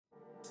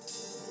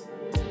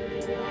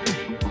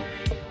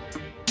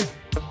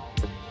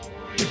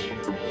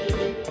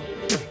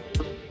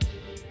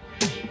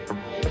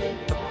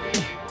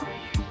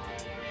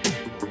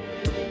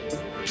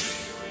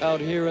Out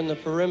here in the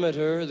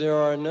perimeter, there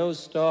are no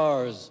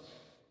stars.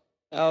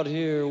 Out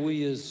here,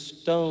 we is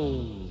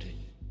stoned,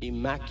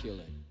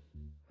 immaculate.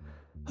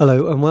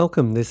 Hello and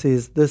welcome. This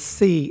is the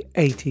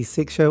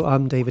C86 show.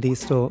 I'm David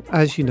Eastaugh.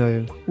 As you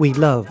know, we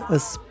love a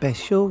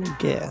special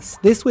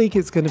guest. This week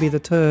it's going to be the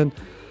turn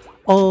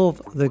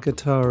of the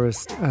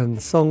guitarist and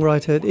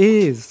songwriter.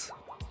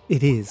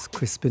 It is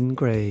Crispin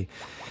Grey.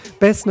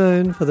 Best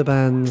known for the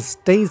bands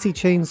Daisy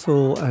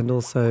Chainsaw and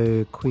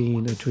also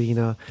Queen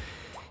Adrena.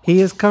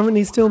 He is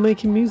currently still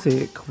making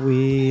music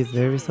with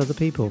various other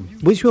people,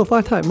 which we'll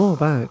find out more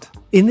about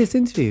in this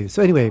interview.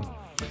 So anyway,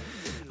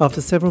 after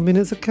several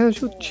minutes of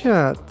casual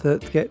chat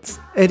that gets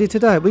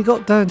edited out, we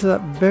got down to that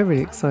very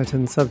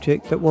exciting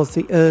subject that was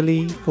the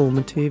early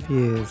formative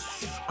years.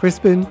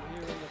 Crispin,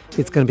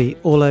 it's going to be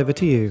all over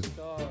to you.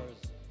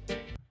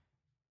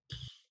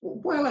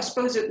 Well, I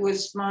suppose it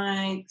was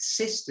my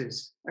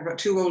sisters. I've got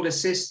two older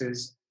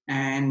sisters,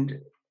 and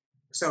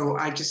so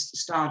I just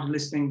started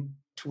listening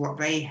to what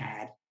they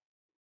had.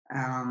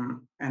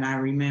 And I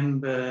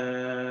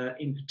remember,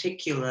 in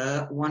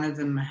particular, one of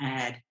them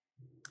had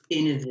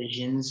Inner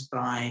Visions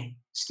by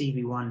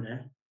Stevie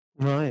Wonder.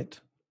 Right.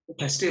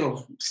 Which I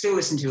still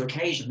listen to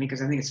occasionally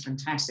because I think it's a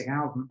fantastic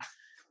album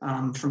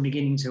from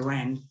beginning to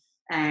end.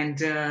 And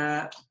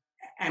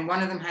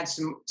one of them had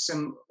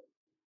some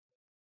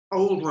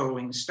old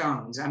Rolling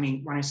Stones. I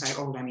mean, when I say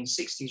old, I mean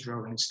 60s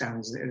Rolling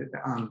Stones.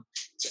 I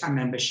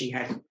remember she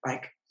had,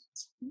 like,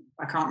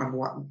 I can't remember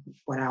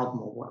what album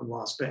or what it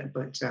was,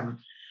 but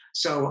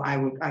so I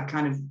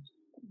kind of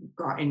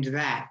got into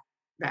that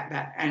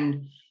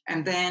and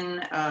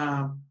then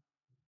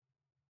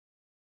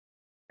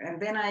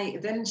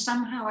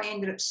somehow I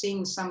ended up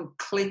seeing some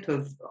clip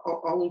of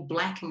old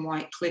black and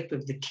white clip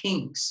of the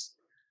Kinks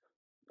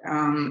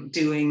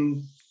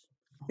doing,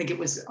 I think it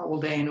was All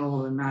Day and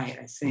All the Night,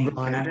 I think.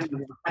 Right.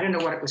 And I don't know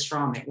what it was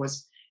from. It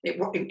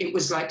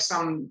was like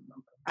some,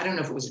 I don't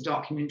know if it was a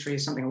documentary or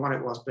something or what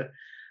it was, but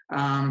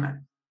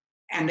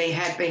and they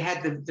had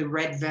the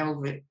red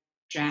velvet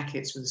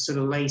jackets with sort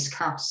of lace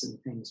cuffs and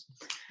things.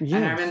 Yes.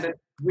 And I remember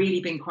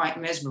really being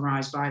quite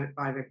mesmerized by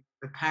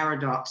the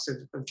paradox of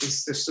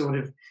this sort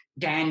of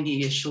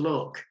dandyish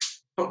look,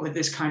 but with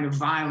this kind of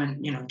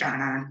violent,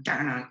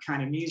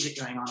 kind of music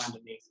going on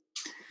underneath.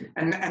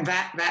 And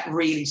that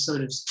really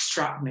sort of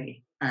struck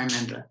me, I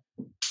remember.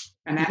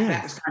 And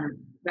that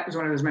was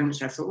one of those moments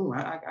where I thought,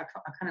 I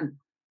kind of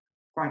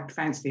quite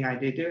fancy the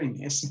idea of doing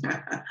this.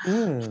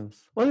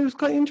 Yes. Well, it was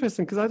quite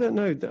interesting because I don't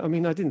know. I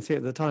mean, I didn't see it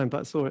at the time, but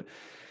I saw it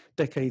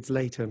decades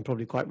later and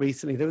probably quite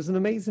recently. There was an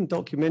amazing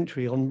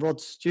documentary on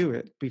Rod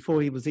Stewart before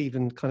he was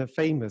even kind of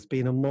famous,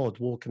 being a mod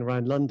walking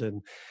around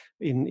London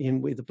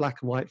in with a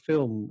black and white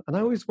film. And I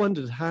always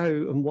wondered how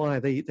and why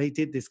they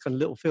did this kind of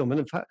little film.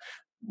 And in fact,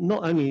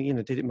 not only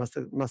did it must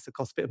have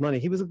cost a bit of money.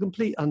 He was a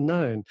complete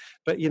unknown,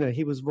 but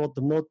he was Rod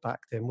the Mod back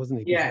then, wasn't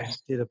he?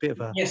 Yes. He did a bit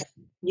of a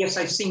yes.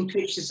 I've seen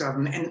pictures of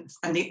him,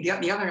 and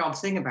the other odd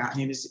thing about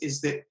him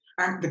is that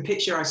the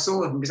picture I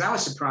saw of him, because I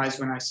was surprised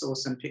when I saw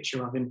some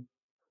picture of him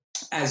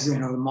as the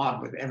mod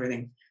with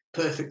everything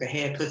perfect, the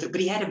hair perfect, but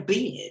he had a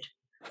beard,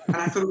 and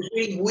I thought it was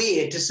really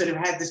weird to sort of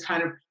have this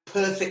kind of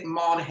perfect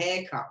mod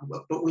haircut,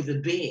 but with a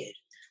beard.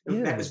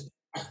 Yeah.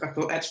 I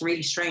thought that's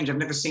really strange. I've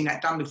never seen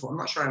that done before. I'm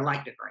not sure I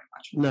liked it very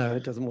much. No,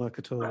 it doesn't work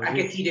at all. I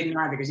guess he didn't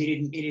either because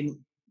he didn't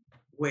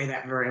wear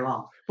that very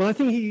long. Well, I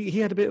think he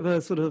had a bit of a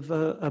sort of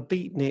a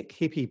beatnik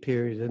hippie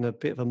period and a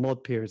bit of a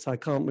mod period. So I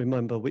can't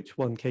remember which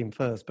one came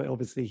first, but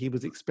obviously he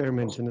was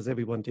experimenting as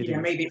everyone did. Yeah,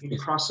 maybe it was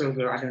a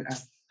crossover. I don't know.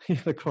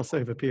 The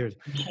crossover period,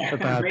 yeah, a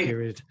bad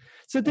period.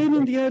 So then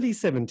in the early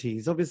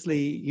 70s, obviously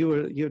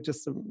you're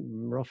just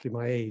roughly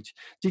my age.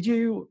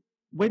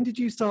 When did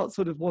you start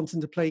sort of wanting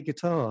to play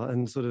guitar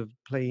and sort of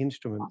play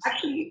instruments?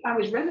 Actually, I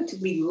was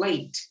relatively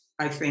late,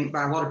 I think,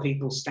 by a lot of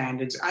people's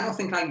standards. I don't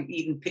think I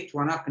even picked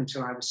one up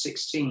until I was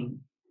 16.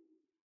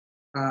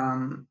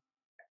 No,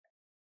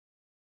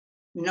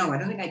 I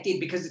don't think I did,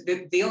 because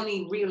the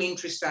only real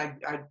interest I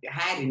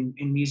had in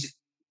music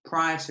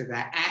prior to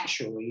that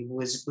actually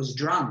was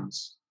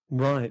drums.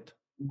 Right.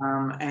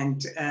 But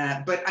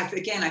I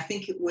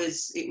think it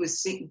was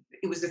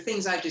the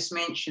things I just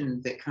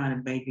mentioned that kind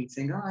of made me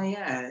think,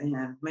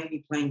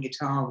 maybe playing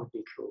guitar would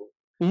be cool.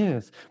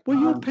 Yes. Were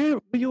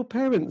your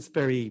parents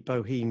very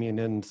bohemian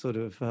and sort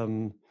of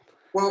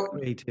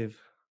creative?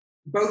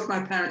 Both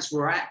my parents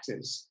were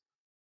actors.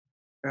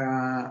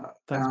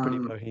 That's pretty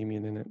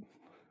bohemian, isn't it?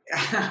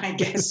 I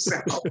guess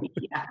so.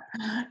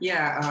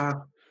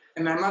 Yeah.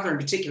 And my mother in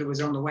particular was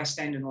on the West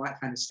End and all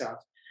that kind of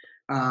stuff.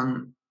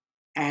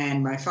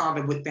 And my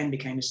father then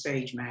became a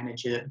stage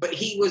manager. But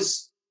he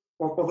was,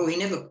 although he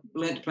never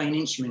learned to play an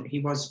instrument,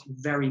 he was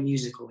very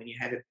musical, and he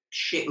had a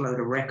shitload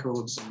of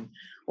records, and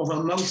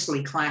although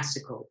mostly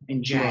classical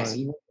and jazz.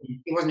 Right.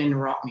 He wasn't into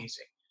rock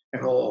music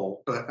at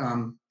all,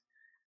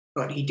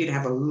 but he did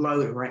have a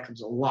load of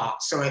records, a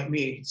lot. So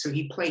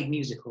he played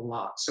music a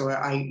lot. So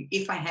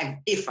if I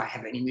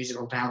have any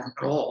musical talent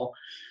at all,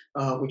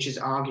 which is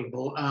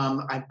arguable,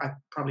 I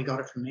probably got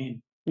it from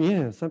him.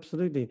 Yes,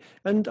 absolutely.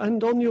 And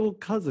on your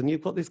cousin,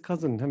 you've got this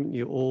cousin, haven't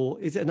you?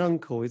 Or is it an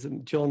uncle? Is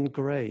it John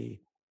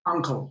Gray?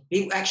 Uncle.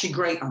 He actually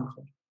great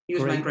uncle. He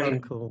was my Great great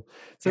uncle. uncle.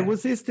 So Yeah.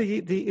 was this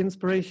the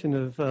inspiration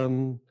of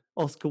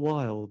Oscar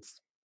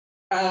Wilde's?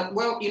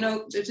 Well,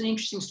 there's an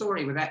interesting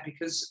story with that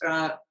because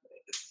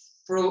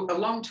for a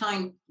long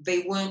time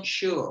they weren't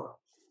sure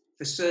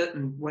for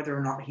certain whether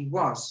or not he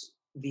was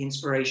the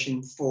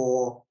inspiration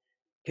for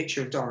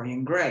Picture of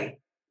Dorian Gray.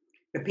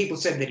 The people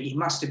said that he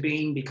must have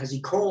been because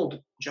he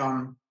called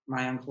John,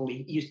 my uncle,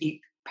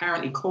 he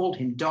apparently called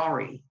him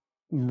Dory.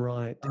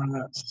 Right.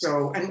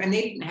 And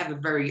they didn't have a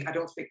very, I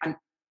don't think,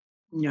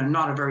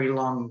 not a very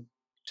long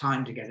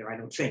time together, I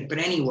don't think. But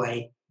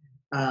anyway,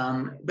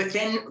 but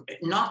then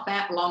not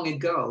that long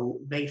ago,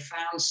 they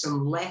found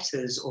some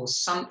letters or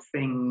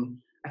something.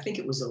 I think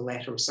it was a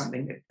letter or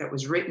something that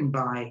was written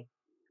by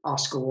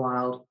Oscar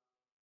Wilde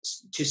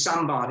to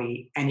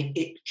somebody, and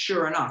it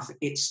sure enough,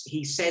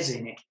 he says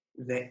in it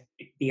that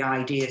the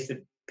idea for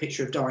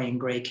Picture of Dorian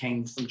Gray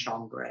came from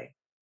John Gray.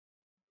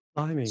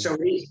 I mean, so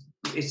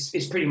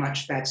it's pretty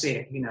much that's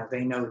it.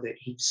 They know that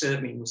he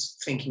certainly was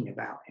thinking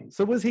about him.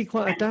 so was he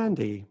quite a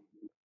dandy?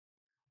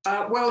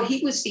 Well,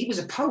 he was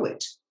a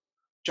poet,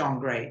 John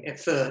Gray, at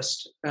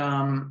first,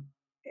 and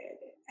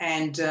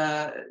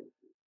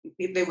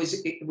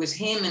it was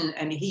him,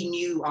 and he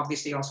knew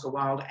obviously Oscar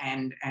Wilde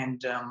and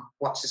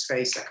what's his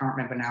face, I can't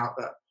remember now,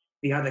 but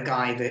the other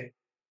guy that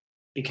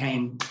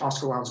became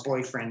Oscar Wilde's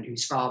boyfriend,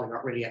 whose father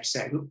got really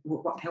upset.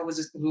 What the hell was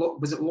it?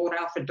 Was it Lord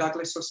Alfred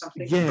Douglas or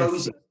something?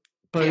 Yes,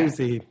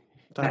 Bosie. Yeah.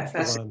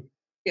 That's the one.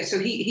 Yeah, so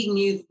he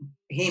knew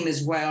him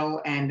as well,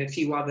 and a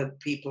few other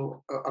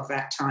people of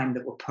that time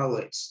that were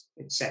poets,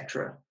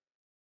 etc.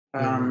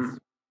 Yes.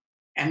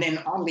 And then,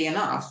 oddly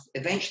enough,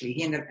 eventually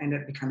he ended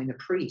up becoming a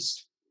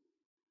priest,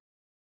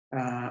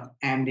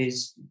 and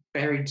is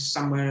buried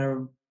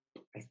somewhere,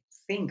 I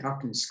think,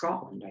 up in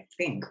Scotland, I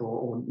think,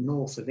 or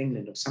north of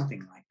England, or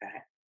something like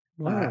that.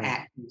 Wow.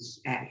 At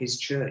his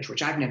church,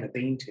 which I've never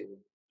been to,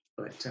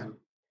 but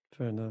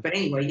fair enough. But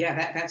anyway,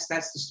 yeah, that's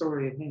the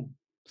story of him.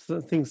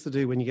 So things to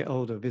do when you get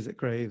older: visit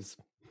graves.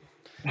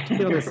 To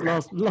be honest,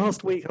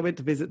 last week I went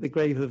to visit the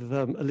grave of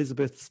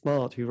Elizabeth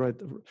Smart, who wrote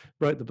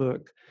the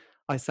book.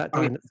 I sat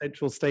down at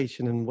Central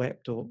Station and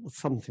wept, or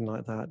something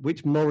like that,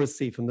 which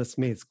Morrissey from the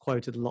Smiths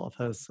quoted a lot of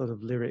her sort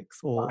of lyrics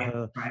or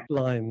her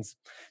lines.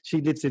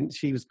 She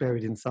was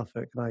buried in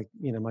Suffolk,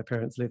 and my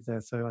parents lived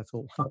there, so I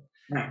thought,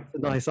 it's a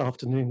nice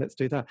afternoon, let's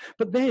do that.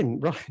 But then,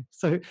 right,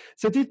 so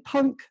did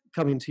punk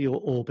come into your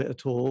orbit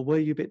at all? Were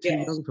you a bit too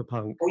young for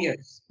punk? Oh,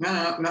 yes.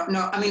 No.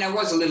 I mean, I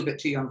was a little bit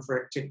too young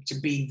for it to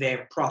be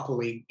there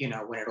properly,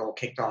 when it all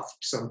kicked off.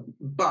 So,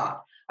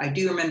 but I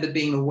do remember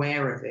being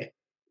aware of it.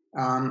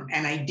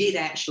 And I did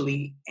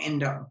actually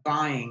end up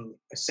buying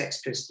a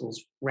Sex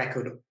Pistols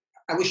record.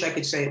 I wish I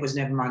could say it was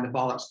Nevermind the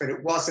Bollocks, but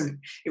it wasn't.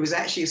 It was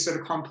actually a sort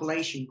of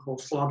compilation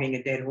called Flogging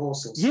a Dead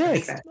Horse.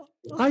 Yes,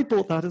 I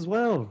bought that as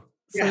well.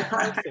 So yeah,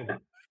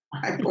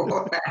 I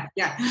bought that.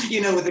 Yeah,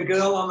 with the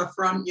girl on the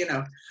front.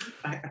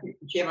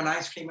 She have an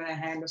ice cream in her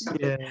hand or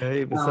something. Yeah,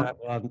 it was that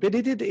one. But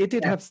it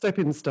did have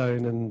Stepping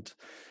Stone and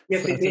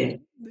yes,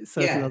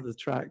 certain other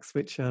tracks,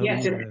 which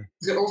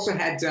it also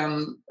had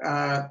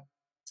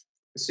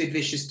Sid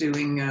Vicious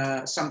doing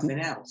Something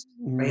Else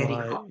by Eddie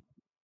Cochran.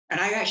 And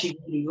I actually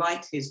really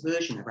liked his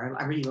version of it.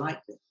 I really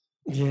liked it.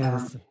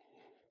 Yes.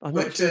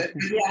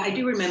 I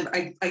do remember,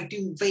 I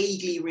do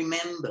vaguely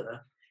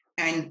remember,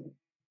 and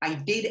I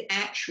did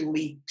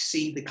actually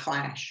see The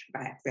Clash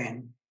back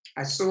then.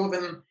 I saw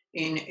them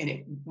and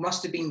it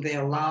must have been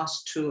their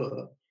last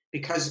tour,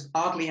 because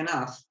oddly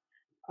enough,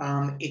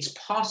 it's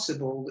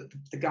possible that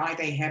the guy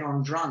they had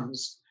on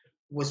drums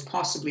was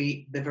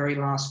possibly the very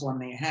last one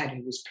they had,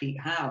 who was Pete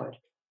Howard,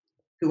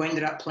 who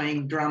ended up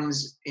playing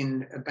drums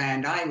in a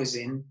band I was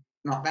in,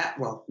 now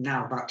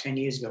about 10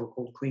 years ago,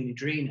 called Queen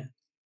Adrena.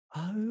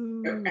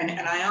 Oh. And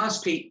I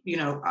asked Pete,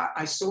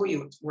 I saw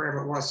you wherever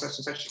it was, such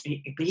and such,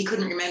 but he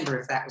couldn't remember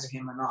if that was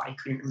him or not. He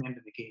couldn't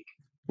remember the gig.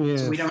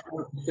 Yes. So we don't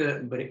know for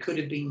certain, but it could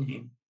have been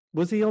him.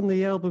 Was he on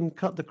the album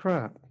Cut the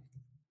Crap?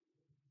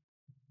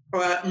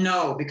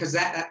 No, because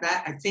that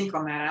I think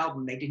on that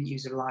album they didn't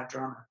use a live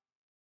drummer.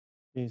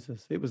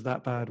 Jesus, it was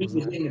that bad. He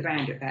was in the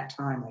band at that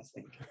time, I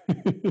think.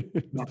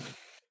 Yeah.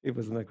 It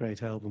wasn't a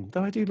great album,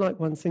 though I do like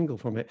one single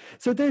from it.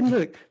 So then,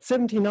 look,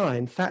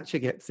 79, Thatcher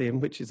gets in,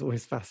 which is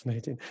always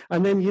fascinating.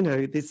 And then, the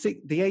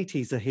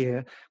 80s are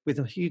here with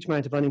a huge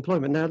amount of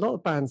unemployment. Now, a lot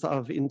of bands that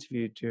I've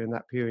interviewed during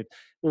that period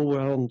all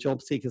were on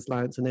job seekers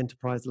allowance and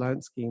enterprise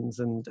allowance schemes,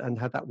 and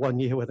had that 1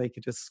 year where they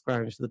could just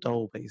scrounge the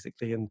dole,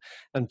 basically, and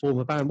form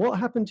a band. What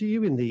happened to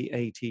you in the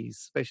 80s,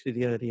 especially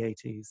the early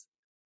 80s?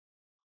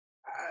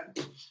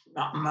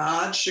 Not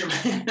much.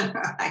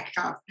 I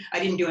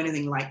didn't do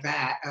anything like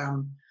that.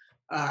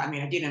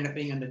 I did end up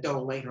being an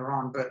adult later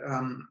on, but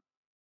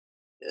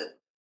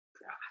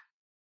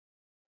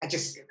I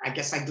guess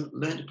I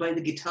learned to play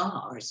the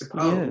guitar, I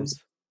suppose.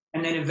 Yes.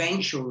 And then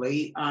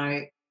eventually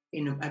I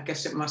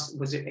guess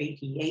was it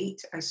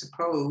 88, I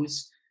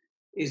suppose,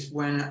 is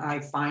when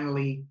I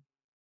finally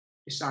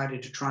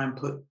decided to try and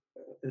put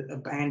a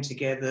band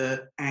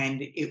together,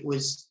 and it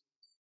was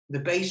the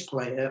bass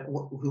player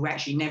who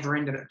actually never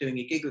ended up doing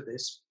a gig with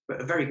us,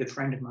 but a very good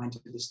friend of mine to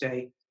this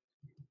day.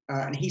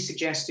 And he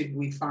suggested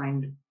we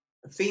find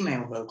a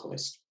female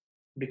vocalist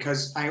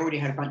because I already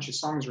had a bunch of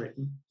songs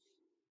written,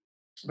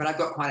 but I've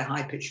got quite a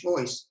high-pitched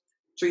voice.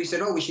 So he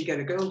said, "Oh, we should get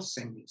a girl to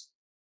sing these."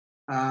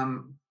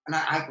 And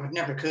it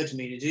never occurred to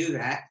me to do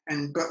that,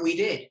 but we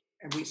did.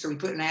 And so we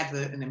put an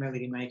advert in the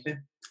Melody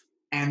Maker,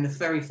 and the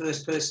very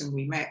first person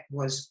we met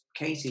was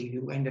Katie,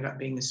 who ended up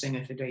being the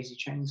singer for Daisy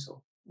Chainsaw.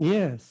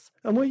 Yes.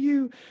 And were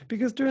you,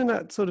 because during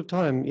that sort of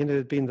time,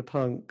 being the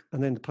punk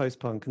and then the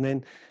post-punk, and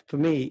then for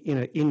me,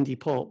 indie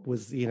pop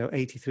was,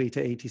 83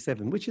 to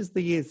 87, which is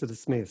the years of the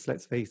Smiths,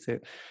 let's face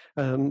it.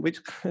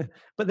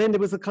 But then there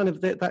was a kind of,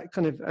 that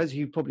kind of, as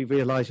you probably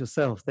realize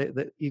yourself,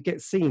 that you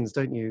get scenes,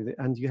 don't you?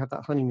 And you have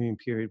that honeymoon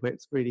period where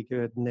it's really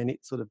good, and then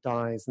it sort of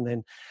dies. And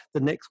then the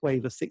next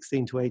wave of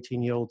 16 to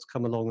 18-year-olds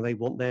come along and they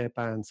want their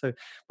band. So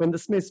when the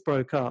Smiths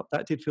broke up,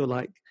 that did feel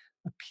like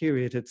a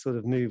period had sort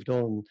of moved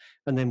on,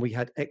 and then we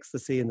had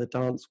ecstasy in the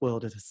dance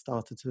world that had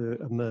started to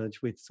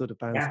emerge with sort of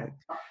bands like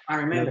I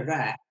remember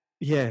that.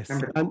 Yes,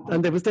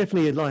 and there was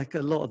definitely like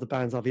a lot of the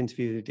bands I've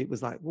interviewed, it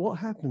was like, what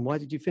happened? Why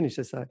did you finish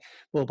this? Like,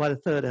 well, by the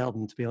third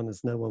album, to be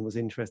honest, no one was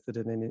interested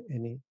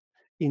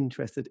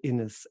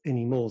in us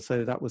anymore.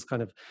 So that was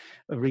kind of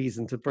a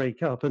reason to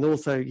break up. And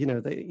also,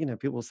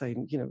 people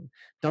saying,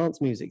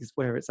 dance music is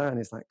where it's at, and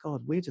it's like,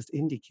 God, we're just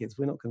indie kids.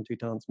 We're not going to do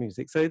dance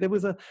music. So there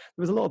was a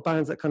lot of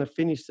bands that kind of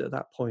finished at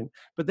that point.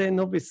 But then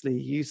obviously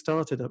you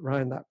started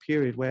around that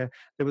period where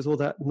there was all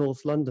that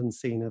North London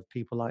scene of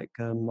people like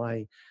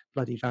My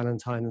Bloody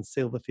Valentine and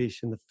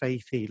Silverfish and the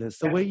Faith Healers.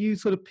 So were you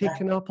sort of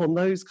picking up on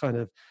those kind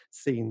of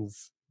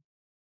scenes?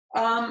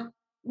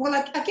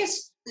 Well, I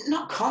guess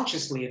not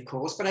consciously, of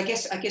course, but I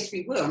guess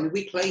we were. I mean,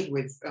 we played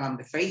with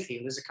the Faith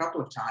Healers a couple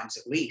of times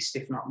at least,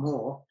 if not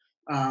more,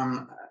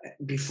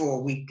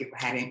 before we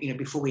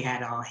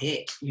had our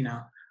hit.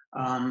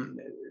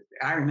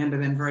 I remember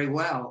them very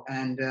well,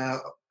 and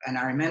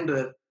I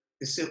remember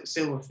the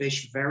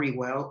Silverfish very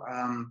well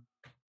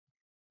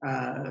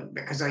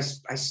because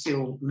I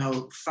still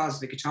know Fuzz,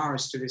 the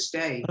guitarist, to this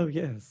day. Oh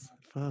yes,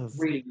 Fuzz,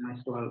 really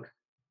nice bloke,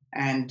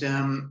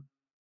 and.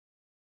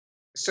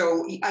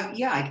 So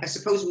I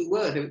suppose we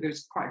were.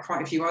 There's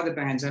quite a few other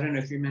bands. I don't know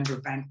if you remember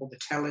a band called the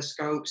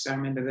Telescopes. I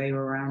remember they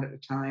were around at the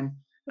time.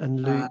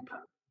 And Loop.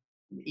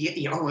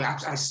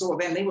 I saw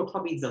them. They were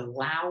probably the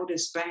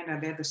loudest band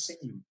I've ever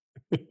seen.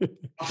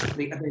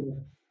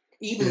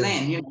 Even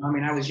then,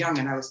 I was young,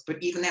 but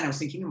even then I was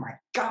thinking, oh my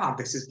God,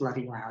 this is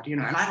bloody loud,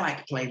 and I like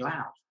to play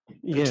loud.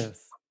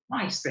 Yes.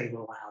 Nice, they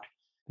were loud.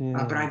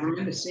 Yeah. But I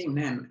remember seeing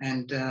them,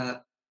 and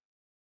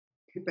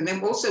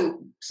then also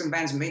some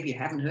bands maybe you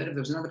haven't heard of.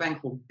 There was another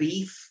band called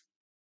Beef.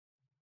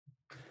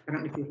 I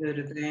don't know if you've heard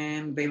of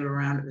them. They were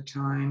around at the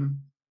time.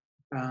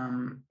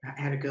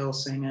 Had a girl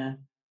singer.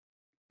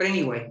 But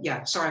anyway,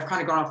 yeah, sorry, I've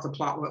kind of gone off the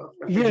plot.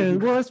 Yeah,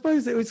 well, I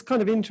suppose it was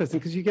kind of interesting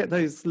because you get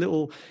those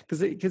little,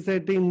 because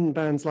there'd been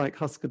bands like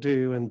Husker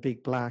Du and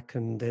Big Black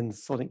and then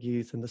Sonic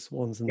Youth and the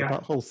Swans and the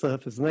Butthole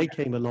Surfers, and they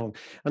came along,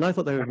 and I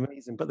thought they were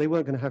amazing, but they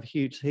weren't going to have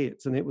huge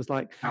hits, and it was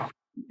like,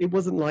 it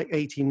wasn't like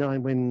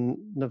 89 when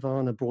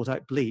Nirvana brought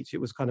out Bleach.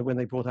 It was kind of when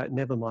they brought out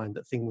Nevermind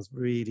that things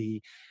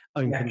really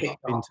opened up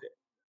into it.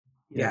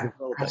 Yeah,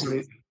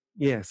 absolutely.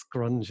 Yes,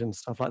 grunge and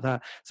stuff like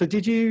that. So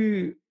did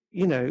you,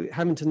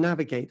 having to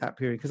navigate that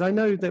period? Because I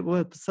know there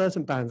were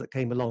certain bands that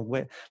came along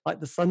where, like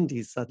the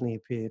Sundays suddenly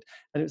appeared,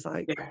 and it was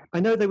like, I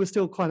know they were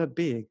still quite a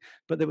big,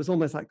 but there was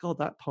almost like, God,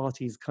 that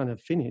party's kind of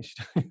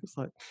finished. It was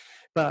like,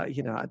 but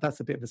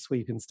that's a bit of a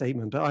sweeping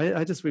statement. But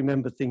I just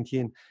remember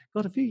thinking,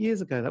 God, a few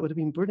years ago that would have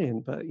been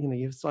brilliant. But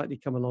you've slightly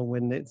come along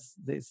when it's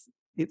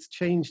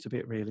changed a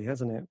bit, really,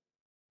 hasn't it?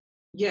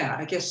 Yeah,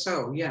 I guess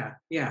so. Yeah.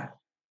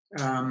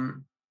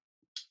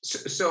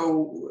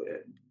 So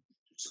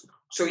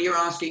you're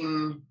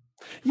asking?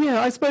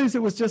 Yeah, I suppose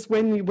it was just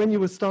when you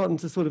were starting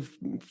to sort of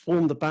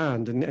form the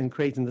band and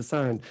creating the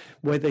sound,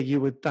 whether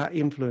you were that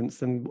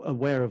influenced and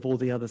aware of all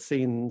the other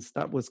scenes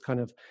that was kind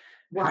of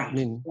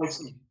happening.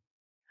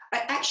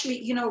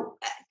 Actually,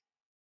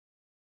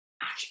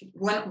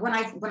 when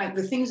I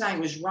the things I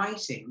was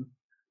writing,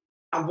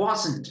 I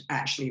wasn't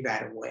actually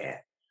that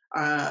aware.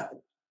 I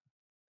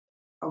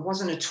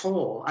wasn't at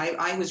all.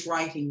 I was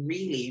writing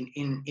really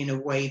in a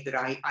way that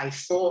I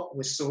thought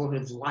was sort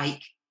of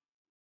like.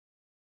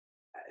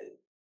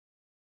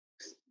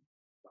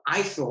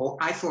 I thought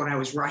I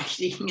was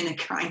writing in a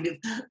kind of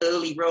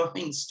early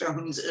Rolling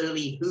Stones,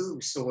 early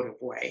Who sort of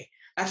way.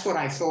 That's what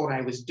I thought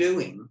I was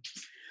doing.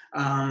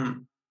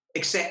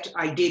 Except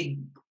I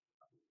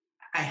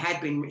had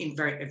been in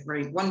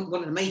one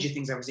of the major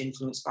things I was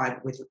influenced by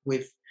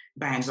with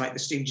bands like the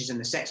Stooges and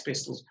the Sex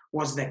Pistols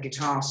was their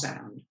guitar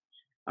sound.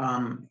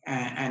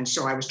 And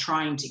so I was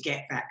trying to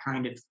get that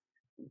kind of,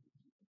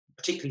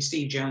 particularly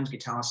Steve Jones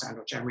guitar sound,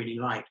 which I really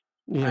liked.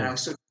 Yeah. And I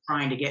was sort of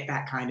trying to get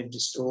that kind of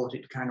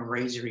distorted, kind of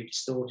razory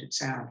distorted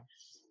sound.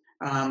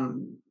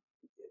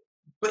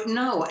 But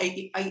no,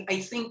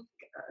 I think,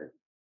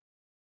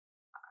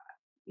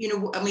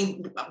 I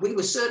mean, we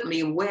were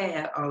certainly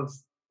aware of,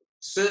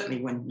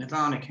 certainly when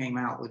Nirvana came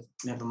out with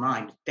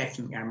Nevermind,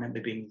 definitely I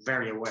remember being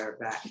very aware of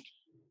that.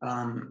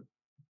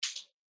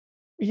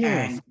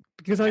 Yes, And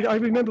because I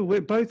remember we're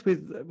both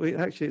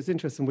actually it's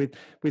interesting with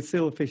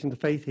Silverfish and the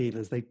Faith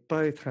Healers. They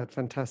both had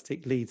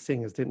fantastic lead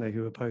singers, didn't they?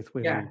 Who were both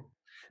yeah, women.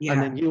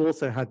 And then yeah, you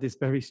also had this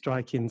very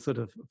striking sort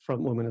of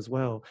front woman as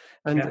well.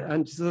 And yeah.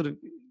 and sort of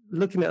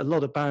looking at a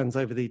lot of bands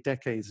over the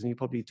decades, and you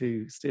probably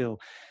do still,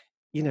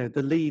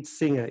 the lead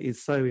singer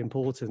is so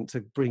important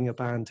to bring a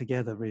band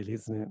together, really,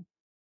 isn't it?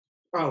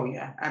 Oh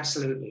yeah,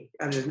 absolutely.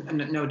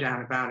 No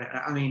doubt about it.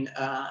 I mean,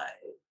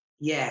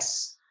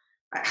 yes.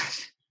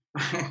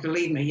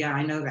 Believe me, yeah,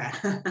 I know that.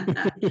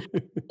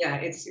 Yeah,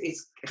 it's.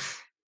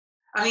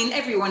 I mean,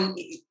 everyone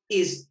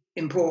is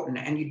important,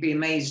 and you'd be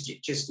amazed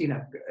just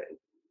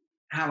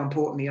how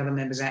important the other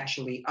members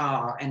actually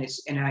are. And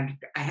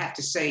I have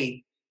to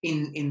say,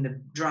 in the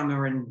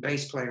drummer and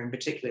bass player in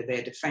particular,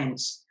 their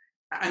defense.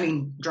 I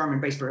mean, drummer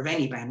and bass player of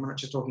any band. We're not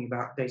just talking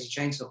about Daisy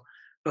Chainsaw,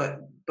 but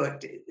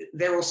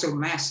they're also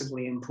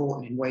massively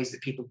important in ways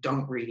that people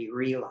don't really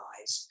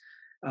realize.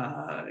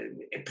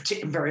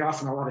 Very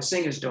often, a lot of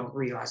singers don't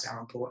realize how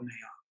important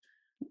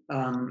they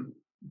are.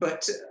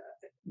 But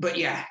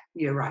yeah,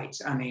 you're right.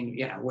 I mean,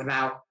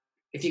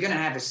 if you're going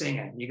to have a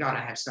singer, you got to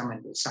have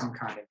someone with some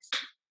kind of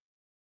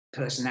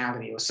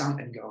personality or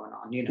something going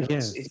on.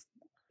 Yes.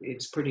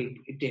 It's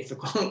pretty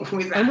difficult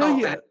without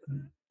And that.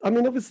 I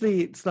mean,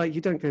 obviously, it's like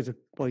you don't go to,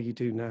 well, you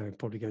do now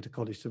probably go to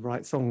college to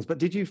write songs, but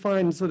did you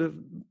find sort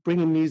of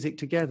bringing music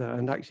together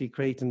and actually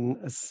creating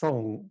a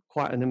song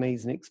quite an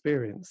amazing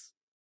experience?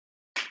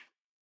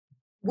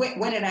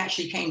 When it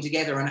actually came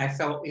together and I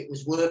felt it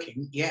was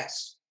working,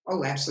 yes.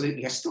 Oh,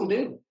 absolutely. I still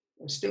do.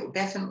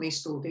 Definitely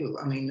still do.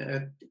 I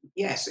mean,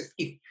 yes,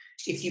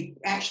 if you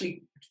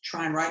actually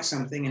try and write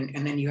something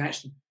and then you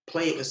actually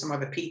play it with some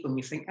other people and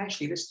you think,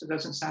 actually, this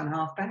doesn't sound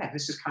half bad.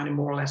 This is kind of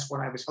more or less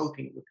what I was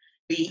hoping it would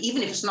be,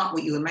 even if it's not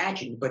what you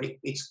imagined, but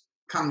it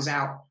comes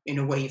out in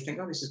a way you think,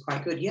 oh, this is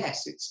quite good.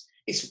 Yes,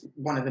 it's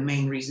one of the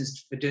main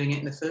reasons for doing it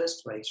in the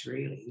first place,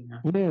 really.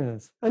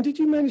 Yes. And did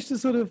you manage to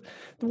sort of,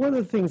 one of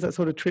the things that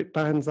sort of trip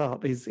bands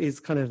up is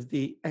kind of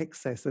the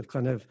excess of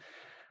kind of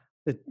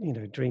the,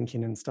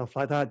 drinking and stuff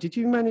like that. Did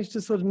you manage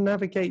to sort of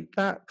navigate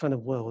that kind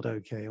of world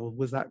okay? Or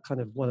was that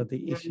kind of one of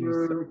the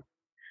issues?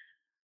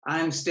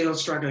 I'm still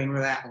struggling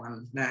with that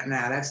one. No,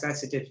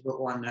 that's a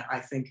difficult one that I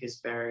think is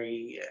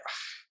very.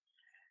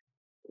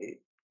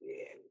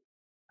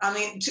 I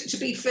mean, to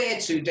be fair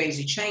to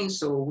Daisy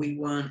Chainsaw, we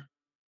weren't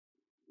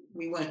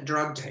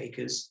drug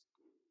takers.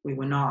 We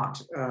were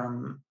not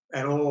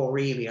at all,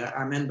 really.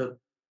 I remember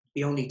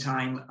the only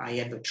time I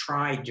ever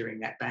tried during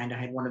that band, I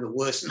had one of the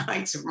worst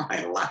nights of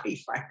my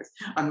life.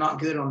 I'm not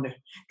good on the,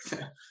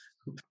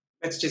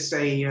 let's just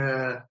say,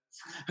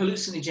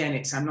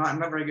 hallucinogenics. I'm not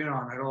very good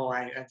on it at all.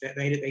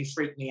 They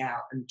freak me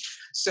out. And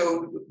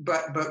so,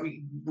 but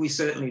we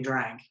certainly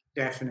drank,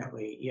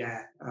 definitely,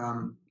 yeah.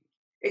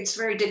 It's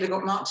very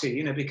difficult not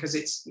to, because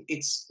it's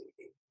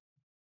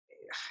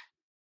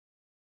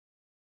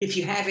if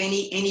you have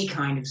any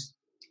kind of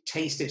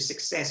taste of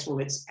success, well,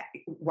 it's,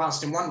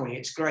 whilst in one way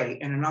it's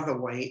great, in another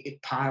way it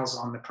piles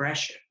on the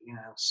pressure,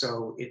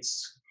 so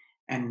it's,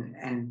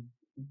 and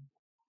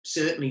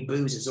certainly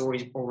booze has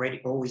always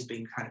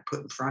been kind of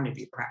put in front of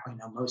you,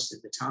 most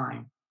of the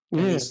time.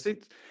 Yes,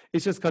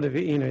 it's just kind of,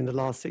 in the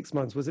last 6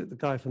 months, was it the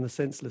guy from the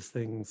Senseless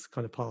Things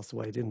kind of passed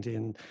away, didn't he?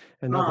 And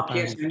other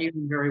bands. Yes, I knew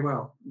him very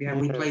well. Yeah,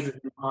 yes. We played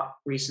with him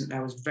recently. I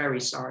was very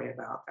sorry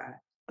about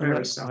that.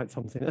 Very sorry. Quite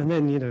something. And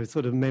then,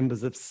 sort of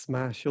members of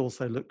Smash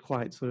also looked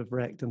quite sort of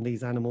wrecked, and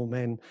These Animal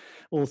Men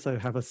also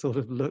have a sort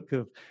of look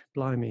of,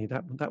 blimey,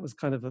 that was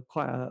kind of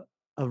quite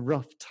a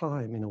rough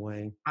time in a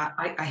way.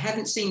 I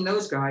haven't seen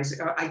those guys.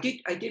 I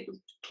did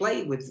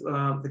play with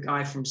the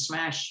guy from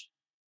Smash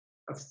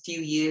a few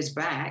years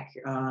back.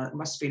 It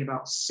must have been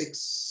about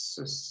 6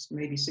 years,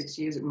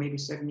 maybe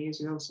 7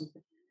 years ago or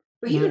something.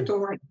 But he looked all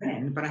right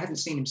then, but I haven't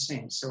seen him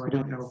since, so I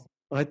don't know.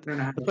 I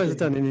suppose I've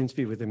done an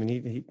interview with him, and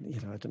he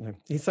I don't know.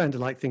 He sounded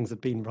like things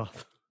had been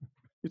rough,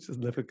 which is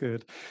never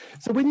good.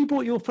 So when you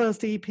brought your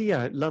first EP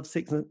out, Love,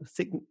 Sick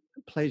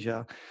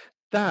Pleasure,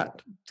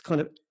 that kind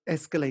of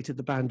escalated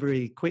the band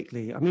very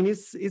quickly. I mean,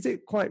 is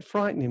it quite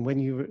frightening when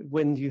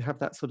you have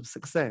that sort of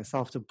success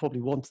after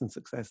probably wanting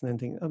success and then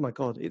think, oh my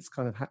God, it's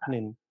kind of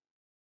happening?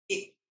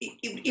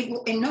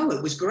 No,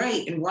 it was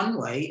great in one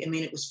way. I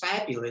mean, it was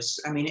fabulous.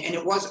 I mean, and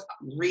it was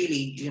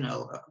really,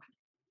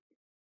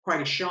 quite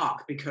a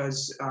shock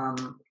because,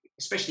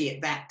 especially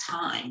at that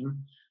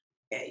time,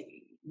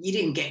 you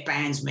didn't get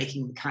bands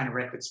making the kind of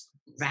records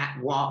that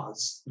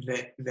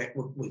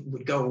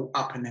would go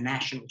up in the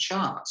national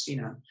charts.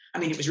 I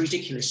mean, it was a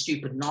ridiculous,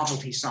 stupid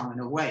novelty song in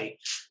a way,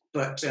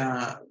 but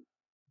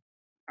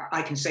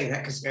I can say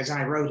that because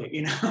I wrote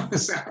it.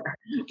 So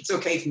it's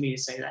okay for me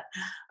to say that.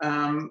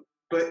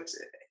 But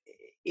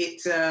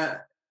it.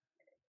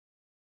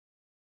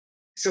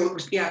 So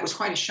it was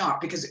quite a shock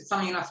because,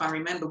 funny enough, I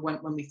remember when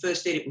we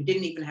first did it, we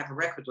didn't even have a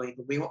record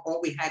label. All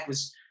we had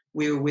was,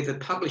 we were with a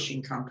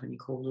publishing company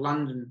called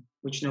London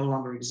which no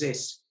longer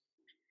exists.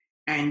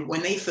 And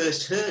when they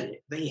first heard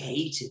it, they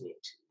hated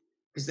it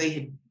because they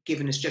had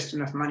given us just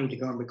enough money to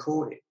go and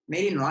record it. And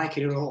they didn't like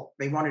it at all.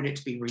 They wanted it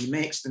to be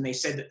remixed, and they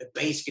said that the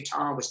bass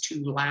guitar was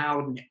too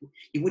loud and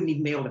you wouldn't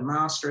even be able to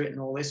master it and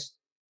all this,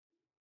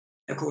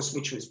 of course,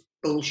 which was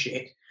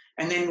bullshit.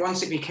 And then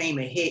once it became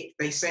a hit,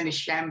 they sent us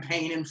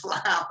champagne and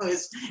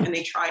flowers, and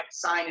they tried to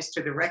sign us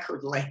to the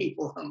record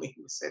label, and we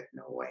said,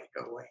 no way,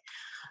 go away.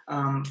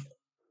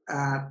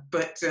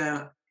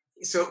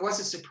 So it was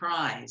a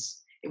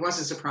surprise. It was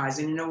a surprise.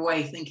 And in a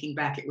way, thinking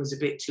back, it was a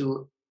bit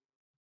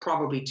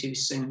probably too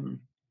soon.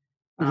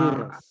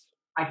 Yes.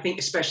 I think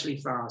especially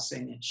for our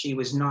singer, she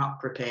was not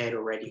prepared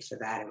or ready for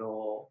that at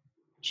all.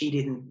 She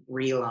didn't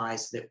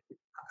realize that.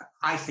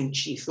 I think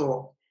she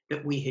thought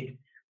that we had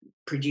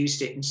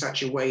produced it in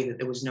such a way that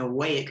there was no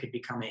way it could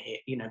become a hit,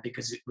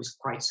 because it was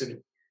quite sort of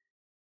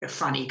a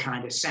funny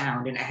kind of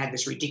sound, and it had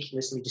this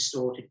ridiculously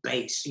distorted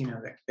bass,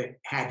 that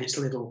had its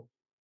little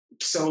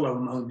solo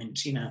moment,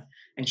 and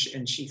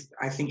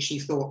I think she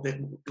thought that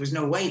there was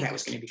no way that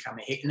was going to become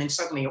a hit, and then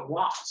suddenly it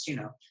was,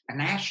 a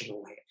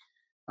national hit.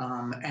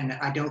 And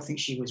I don't think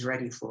she was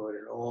ready for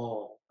it at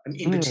all.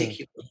 In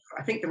particular,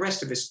 I think the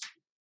rest of us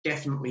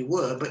definitely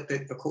were, but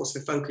of course the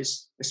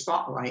focus, the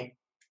spotlight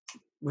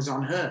was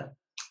on her.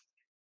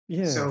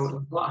 Yes. So it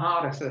was a lot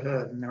harder for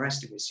her than the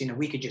rest of us.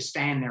 We could just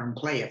stand there and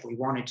play if we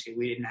wanted to.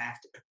 We didn't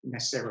have to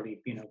necessarily,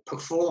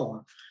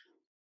 perform,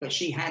 but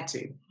she had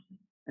to.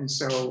 And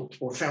so,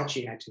 or felt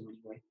she had to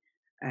anyway.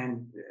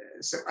 And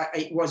so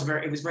it was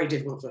very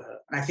difficult for her.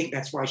 And I think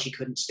that's why she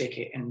couldn't stick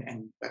it,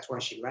 and that's why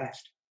she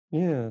left.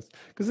 Yes,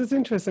 because it's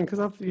interesting, because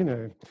I've,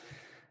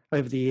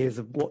 over the years,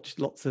 I've watched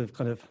lots of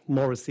kind of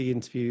Morrissey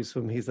interviews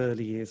from his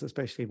early years,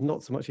 especially,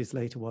 not so much his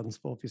later ones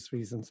for obvious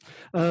reasons.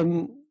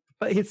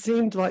 But it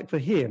seemed like for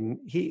him,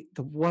 the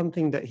one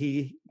thing that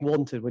he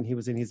wanted when he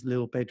was in his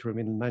little bedroom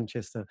in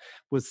Manchester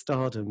was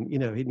stardom,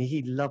 and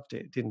he loved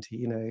it, didn't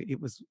he? It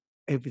was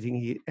everything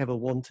he ever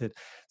wanted.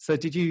 So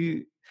did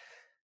you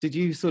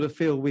sort of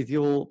feel with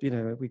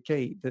with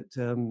Kate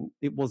that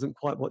it wasn't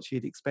quite what she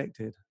had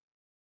expected?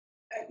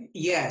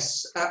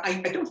 Yes.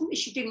 I don't think that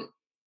she didn't.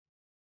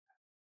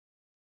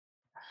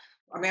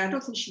 I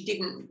don't think she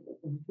didn't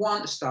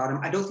want stardom.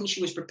 I don't think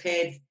she was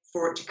prepared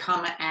for it to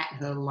come at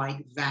her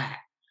like that.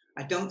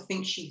 I don't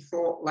think she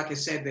thought, like I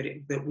said,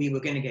 that we were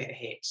going to get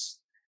hits.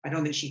 I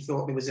don't think she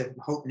thought there was a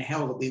hope in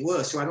hell that we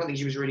were. So I don't think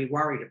she was really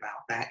worried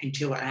about that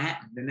until it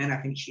happened. And then I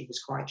think she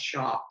was quite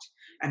shocked.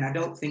 And I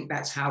don't think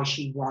that's how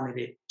she wanted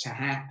it to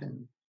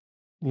happen.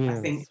 Yes.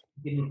 I think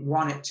she didn't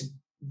want it to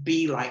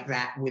be like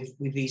that with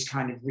these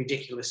kind of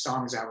ridiculous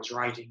songs I was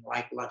writing,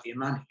 like Love Your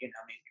Money. If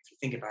you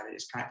think about it,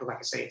 it's kind of, like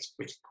I say,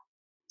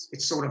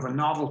 it's sort of a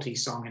novelty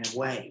song in a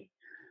way.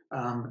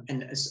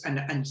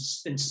 And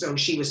so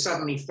she was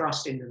suddenly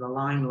thrust into the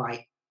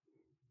limelight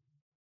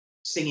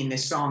singing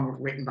this song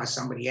written by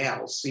somebody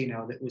else,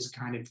 that was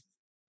kind of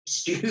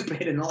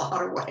stupid in a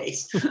lot of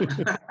ways.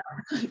 And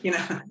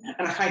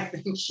I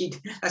think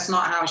that's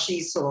not how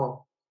she saw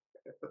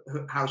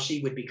how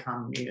she would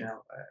become,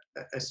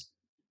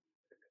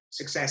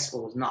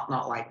 successful, not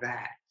like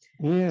that.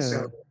 Yeah.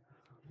 So,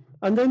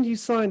 and then you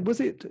signed,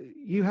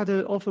 you had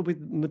an offer with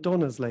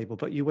Madonna's label,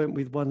 but you went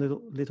with One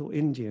Little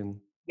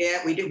Indian.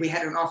 Yeah, we did. We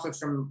had an offer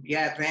from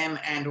them,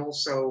 and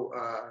also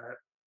a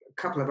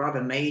couple of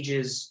other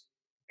majors,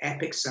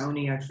 Epic,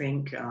 Sony, I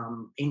think,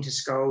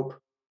 Interscope.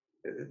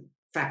 In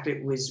fact,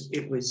 it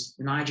was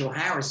Nigel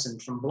Harrison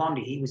from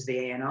Blondie. He was the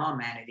A&R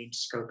man at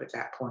Interscope at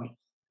that point.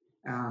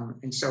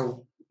 And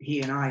so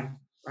he and I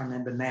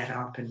remember met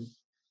up, and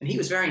he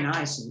was very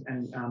nice,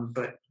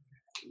 but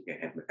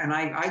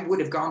I would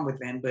have gone with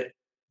them, but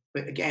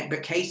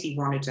Casey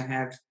wanted to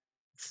have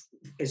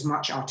as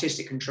much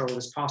artistic control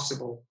as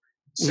possible.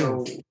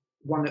 So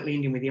One Little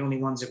Indian were the only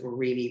ones that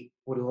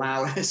would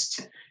allow us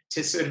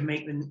to sort of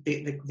make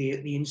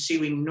the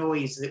ensuing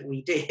noise that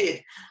we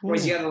did,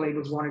 whereas the other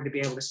labels wanted to be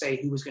able to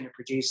say who was going to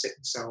produce it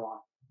and so on.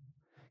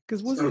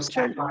 Because was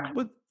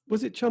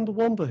it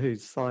Chumbawamba who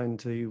signed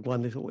to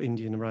One Little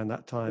Indian around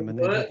that time?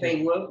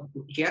 They were.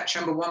 Yeah,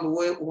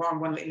 Chumbawamba were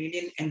on One Little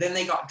Indian, and then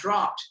they got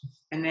dropped,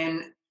 and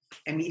then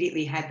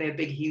immediately had their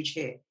big, huge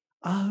hit.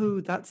 Oh,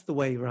 that's the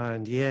way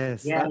round.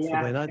 Yes, that's the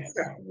way.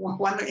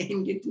 One Little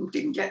Indian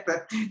didn't get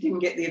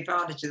the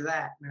advantage of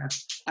that. No.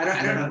 I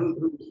don't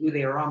know who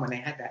they were on when they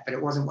had that, but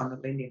it wasn't One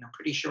Little Indian. I'm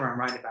pretty sure I'm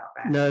right about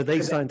that. No,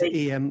 they signed to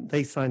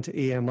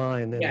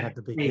EMI and then had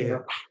the big hit.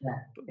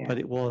 Yeah. But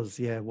it was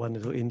One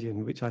Little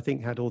Indian, which I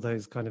think had all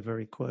those kind of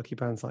very quirky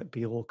bands like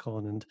Bjork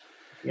on, and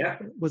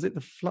was it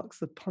the Flux,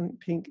 the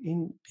Pink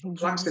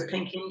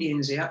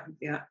Indians? Yeah.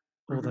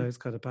 All those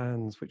kind of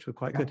bands, which were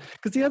quite good.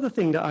 Because the other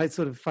thing that I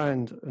sort of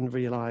found and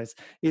realized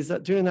is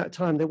that during that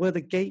time, there were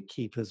the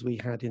gatekeepers we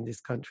had in this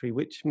country,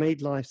 which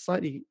made life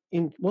slightly,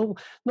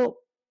 not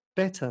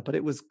better, but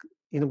it was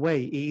in a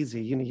way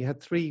easy. You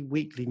had 3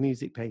 weekly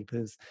music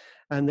papers,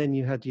 and then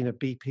you had,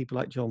 people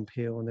like John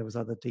Peel, and there was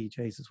other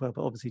DJs as well,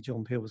 but obviously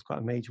John Peel was quite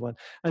a major one.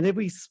 And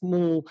every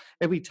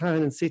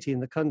town and city in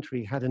the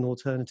country had an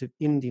alternative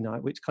indie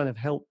night, which kind of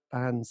helped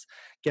bands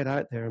get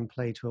out there and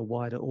play to a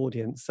wider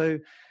audience. So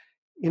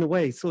in a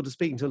way, sort of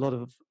speaking to a lot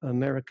of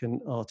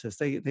American artists,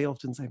 they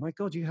often say, my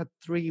God, you had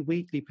 3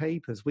 weekly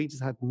papers. We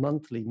just had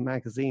monthly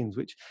magazines,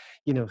 which,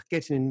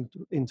 getting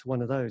into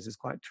one of those is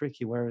quite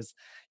tricky. Whereas,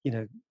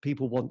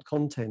 people want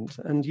content,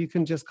 and you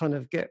can just kind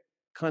of get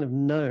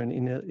known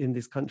in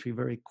this country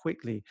very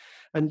quickly.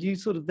 And you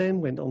sort of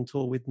then went on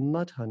tour with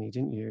Mudhoney,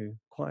 didn't you?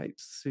 Quite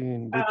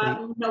soon.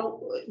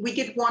 No, we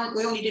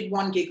only did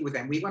one gig with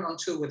them. We went on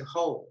tour with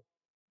Hole.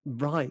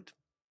 Right.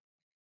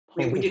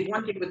 We did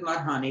one gig with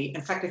Mudhoney.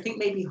 In fact, I think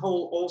maybe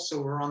Hole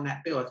also were on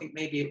that bill. I think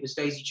maybe it was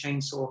Daisy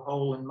Chainsaw,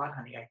 Hole, and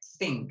Mudhoney, I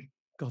think.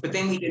 But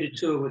then we did a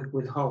tour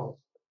with Hole.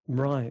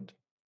 Right.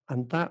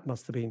 And that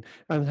must have been.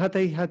 And had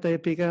they had their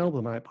big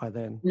album out by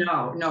then?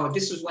 No.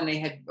 This was when they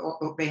had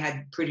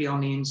Pretty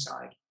on the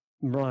Inside.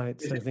 Right.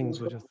 So things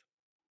were just.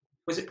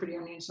 Was it Pretty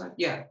on the Inside?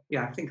 Yeah.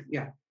 I think.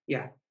 Yeah.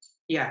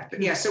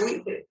 So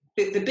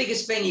the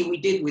biggest venue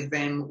we did with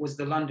them was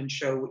the London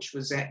show, which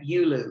was at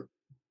ULU.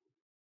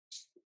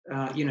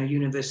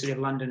 University of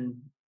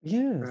London.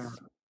 Yes.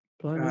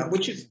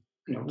 Which is,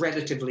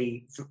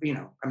 relatively,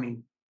 I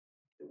mean,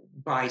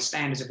 by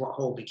standards of what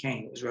Hole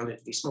became, it was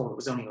relatively small. It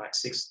was only like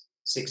six,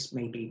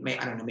 maybe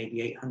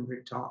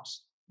 800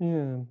 tops.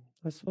 Yeah.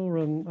 I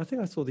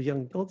think I saw the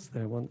Young Gods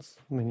there once,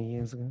 many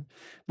years ago,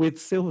 with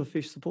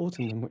Silverfish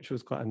supporting them, which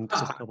was quite a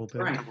double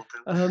bill. Right.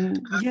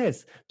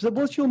 Yes. So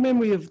what's your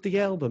memory of the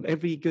album,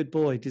 Every Good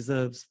Boy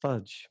Deserves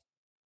Fudge?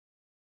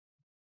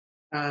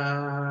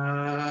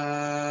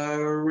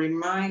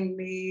 Remind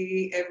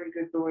me, Every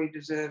Good Boy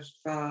Deserves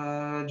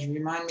Fudge.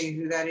 Remind me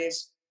who that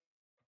is.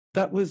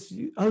 That was,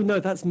 oh no,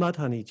 that's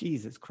Mudhoney.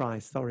 Jesus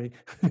Christ, sorry.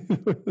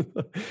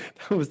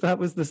 that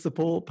was the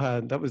support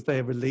band. That was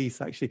their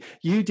release, actually.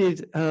 You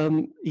did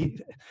 11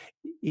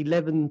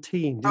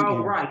 Teen, didn't you? Oh,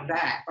 right,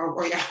 that.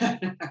 Oh, yeah.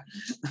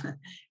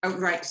 Oh,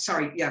 right,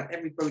 sorry. Yeah,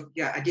 Everybody.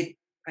 Yeah,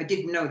 I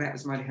didn't know that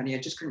was Mudhoney. I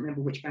just couldn't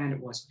remember which band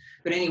it was.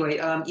 But anyway,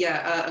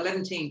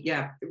 11 Teen.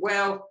 Yeah.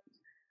 Well,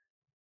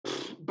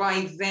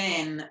 by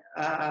then,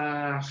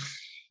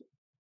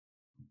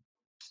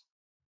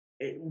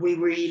 we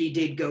really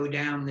did go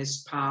down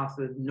this path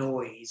of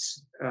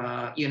noise,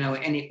 and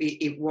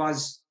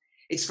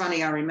it's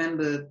funny, I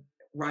remember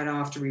right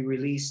after we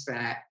released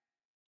that,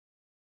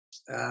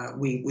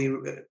 we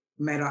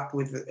met up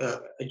with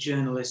a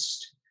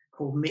journalist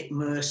called Mick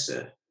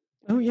Mercer.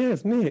 Oh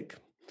yes, Mick.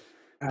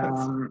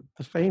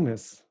 That's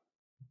famous.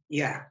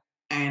 Yeah.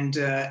 And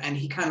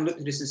he kind of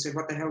looked at us and said,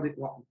 what the hell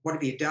what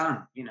have you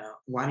done?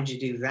 Why did you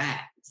do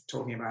that?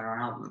 Talking about our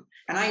album.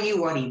 And I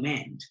knew what he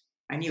meant.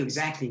 I knew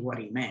exactly what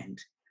he meant.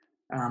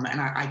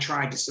 And I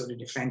tried to sort of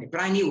defend it,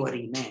 but I knew what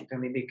he meant. I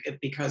mean,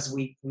 because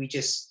we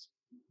just,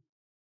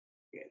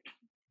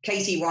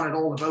 Casey wanted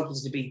all the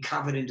vocals to be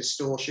covered in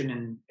distortion,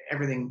 and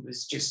everything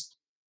was just,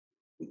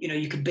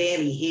 you could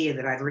barely hear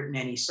that I'd written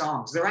any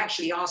songs. There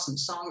actually are some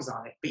songs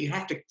on it, but you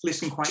have to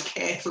listen quite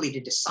carefully to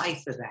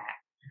decipher that.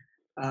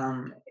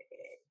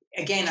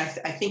 Again,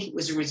 I think it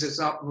was a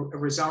result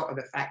of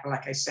the fact,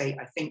 like I say,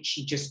 I think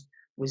she just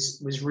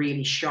was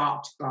really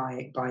shocked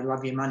by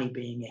Love Your Money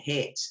being a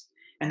hit.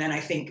 And then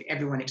I think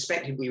everyone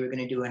expected we were going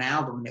to do an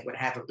album that would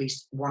have at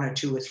least 1 or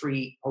 2 or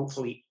 3,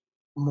 hopefully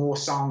more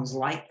songs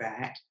like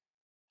that.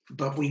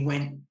 But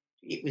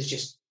it was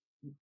just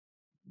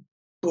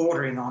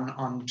bordering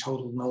on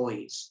total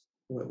noise,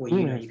 where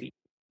you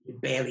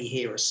could barely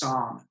hear a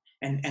song.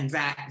 And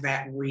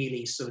that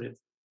really sort of,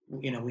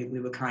 we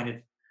were kind of,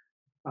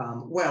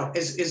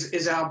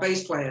 as our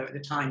bass player at the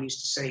time used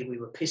to say, we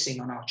were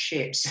pissing on our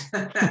chips.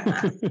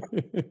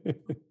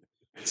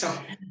 So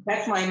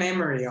that's my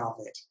memory of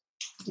it.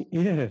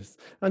 Yes.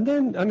 And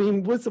then, I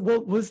mean,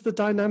 what was the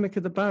dynamic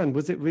of the band?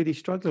 Was it really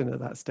struggling at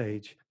that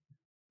stage?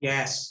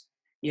 Yes.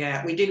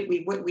 Yeah,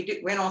 we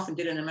went off and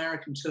did an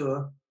American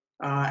tour,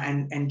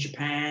 and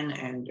Japan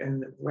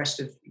and the rest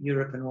of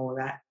Europe and all of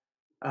that.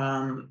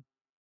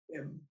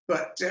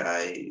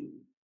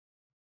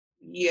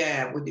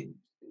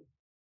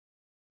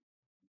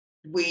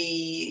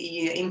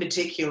 We in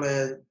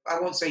particular, I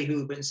won't say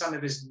who, but some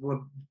of us were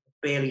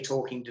barely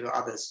talking to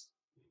others.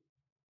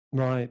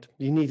 Right.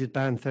 You needed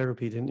band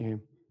therapy, didn't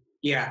you?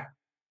 Yeah.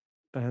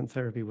 Band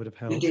therapy would have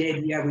helped. We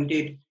did. Yeah, we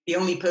did. The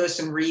only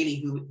person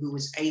really who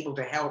was able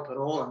to help at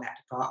all in that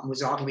department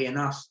was, oddly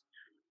enough,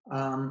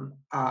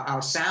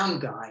 our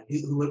sound guy,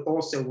 who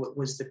also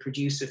was the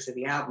producer for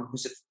the album,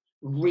 who's a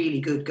really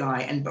good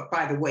guy. And but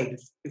by the way,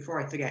 before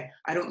I forget,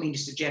 I don't mean to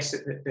suggest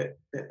that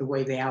the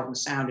way the album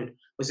sounded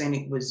was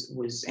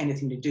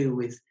anything to do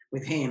with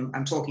him.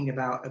 I'm talking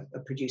about a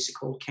producer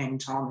called Ken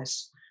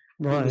Thomas.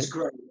 Right. He was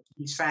great.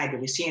 He's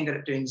fabulous. He ended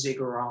up doing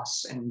Sigur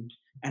Rós and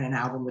an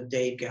album with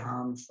Dave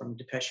Gahan from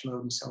Depeche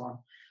Mode and so on.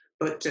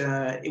 But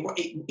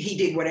he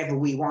did whatever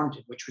we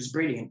wanted, which was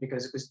brilliant,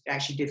 because it was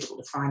actually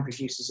difficult to find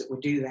producers that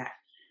would do that.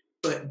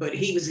 but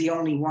he was the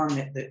only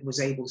one that was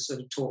able to sort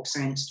of talk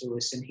sense to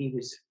us, and he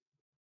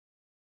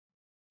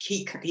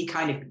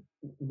kind of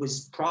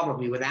was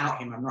probably,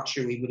 without him, I'm not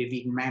sure we would have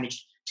even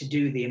managed to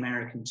do the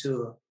American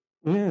tour.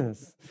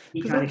 Yes,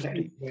 He kind of kept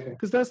it together.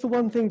 because that's the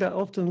one thing that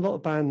often a lot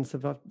of bands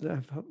have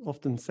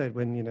often said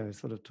when,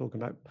 sort of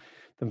talking about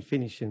them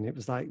finishing. It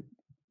was like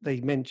they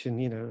mention,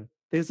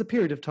 there's a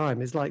period of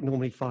time. It's like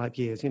normally 5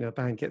 years. A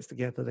band gets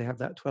together, they have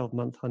that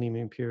 12-month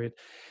honeymoon period.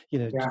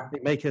 Yeah. They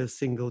make a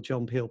single.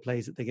 John Peel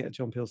plays it. They get a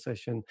John Peel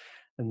session,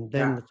 and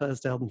then the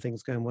first album,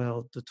 things going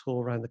well. The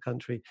tour around the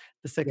country.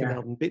 The second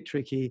album, bit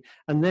tricky,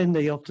 and then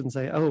they often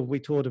say, "Oh,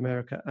 we toured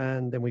America,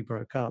 and then we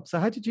broke up."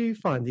 So, how did you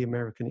find the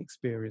American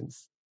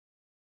experience?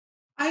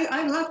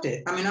 I loved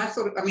it.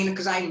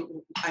 Because I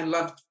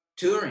loved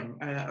touring.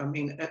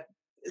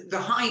 The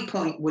high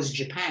point was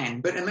Japan,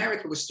 but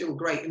America was still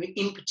great. I mean,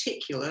 in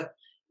particular,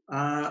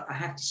 I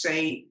have to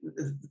say,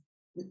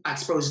 I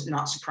suppose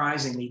not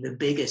surprisingly, the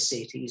bigger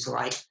cities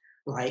like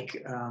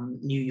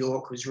New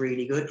York was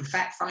really good. In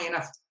fact, funny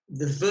enough,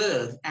 the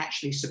Verve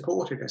actually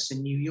supported us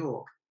in New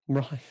York.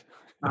 Right.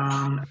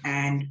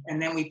 And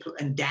then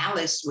and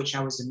Dallas, which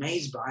I was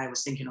amazed by. I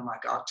was thinking, oh my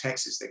God,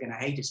 Texas, they're going to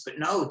hate us. But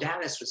no,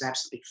 Dallas was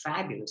absolutely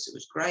fabulous. It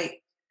was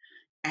great.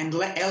 And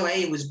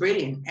LA was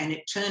brilliant. And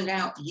it turned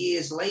out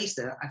years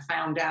later, I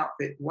found out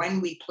that when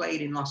we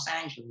played in Los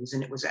Angeles,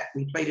 and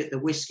we played at the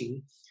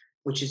Whiskey,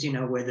 which is,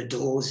 where the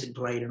Doors had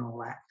played and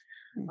all that,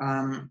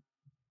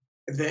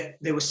 that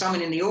there was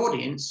someone in the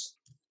audience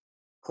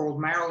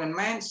called Marilyn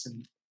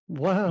Manson.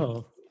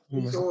 Wow.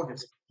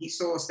 He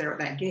saw us there at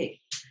that gig.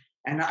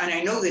 And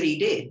I know that he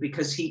did,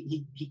 because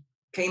he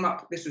came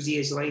up. This was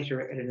years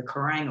later at the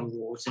Kerrang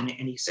Awards, and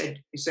he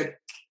said,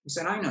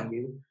 "I know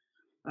you,"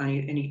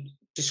 and he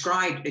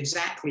described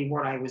exactly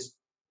what I was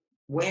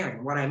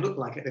wearing, what I looked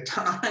like at the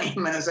time,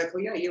 and I was like,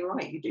 "Well, yeah, you're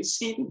right. You did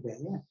see me there,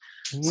 yeah."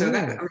 Yeah. So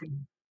that,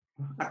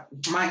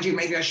 mind you,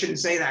 maybe I shouldn't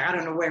say that. I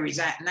don't know where he's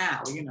at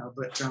now,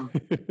 but I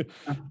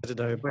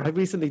don't know. I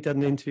recently did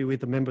an interview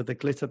with a member of the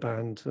Glitter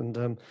Band,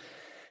 and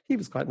he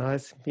was quite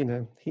nice.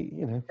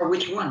 Or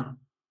which one?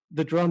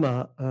 The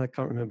drummer, I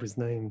can't remember his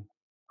name.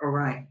 Oh,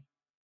 right.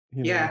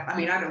 Yeah, I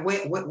mean, I don't.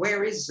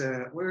 Where is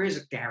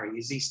Gary?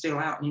 Is he still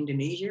out in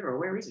Indonesia, or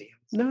where is he?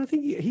 No, I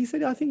think he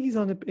said. I think he's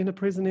in a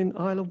prison in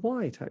Isle of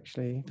Wight,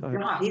 actually.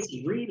 Right, is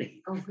he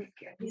really? Oh,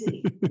 is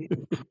he?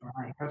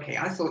 Right. Okay,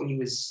 I thought he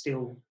was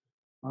still.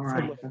 All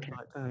right. Okay.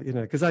 Like that,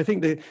 because I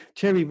think the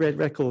Cherry Red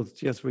Records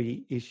just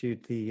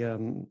reissued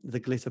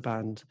the Glitter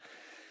Band.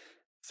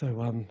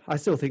 So I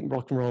still think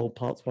Rock and Roll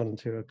Parts 1 and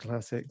 2 are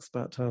classics,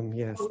 but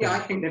yes. Oh, yeah, I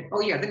think that.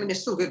 Oh yeah, I mean they're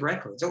still good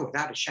records. Oh,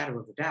 without a shadow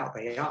of a doubt,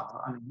 they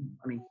are.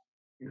 I mean,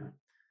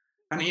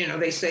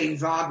 they say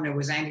Wagner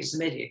was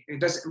anti-Semitic.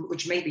 It doesn't,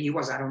 which maybe he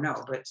was. I don't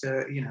know, but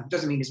it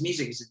doesn't mean his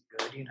music isn't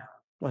good.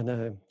 I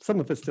know some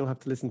of us still have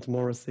to listen to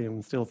Morrissey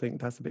and still think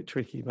that's a bit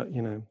tricky, but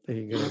there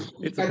you go.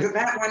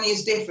 That one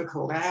is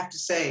difficult, I have to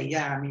say.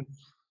 Yeah, I mean,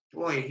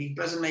 boy, he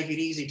doesn't make it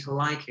easy to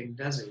like him,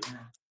 does he?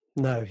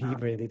 No, he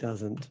really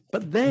doesn't.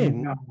 But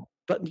then,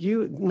 but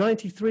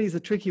 93 is a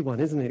tricky one,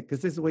 isn't it?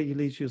 Because this is where you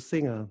lose your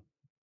singer.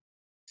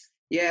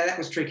 Yeah, that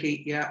was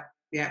tricky. Yeah,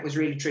 it was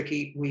really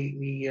tricky.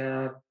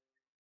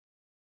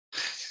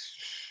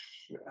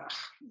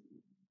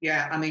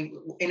 Yeah, I mean,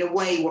 in a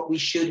way, what we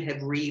should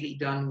have really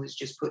done was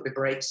just put the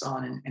brakes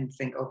on and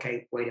think,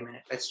 okay, wait a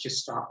minute, let's just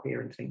stop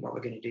here and think what we're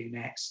going to do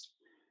next.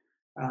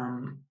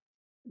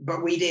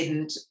 But we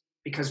didn't,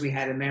 because we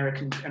had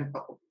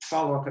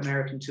follow-up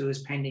American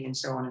tours pending, and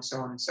so on and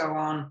so on and so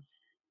on.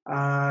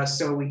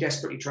 So we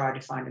desperately tried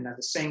to find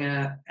another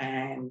singer,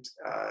 and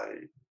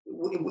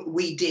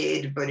we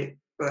did, but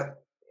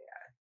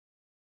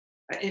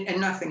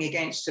nothing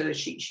against her.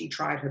 She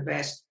tried her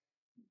best,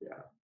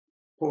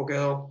 poor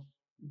girl,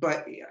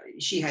 but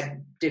she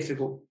had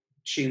difficult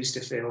shoes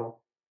to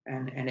fill,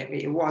 and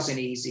it wasn't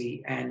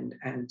easy. And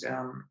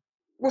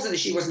wasn't that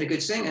she wasn't a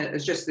good singer,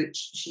 it's just that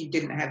she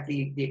didn't have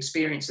the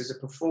experience as a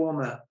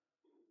performer,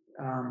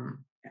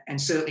 and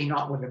certainly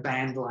not with a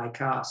band like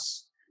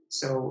us.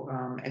 So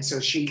so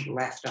she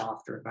left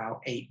after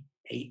about eight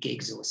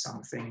gigs or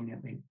something. I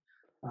mean,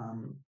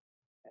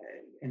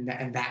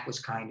 and that was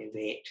kind of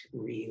it,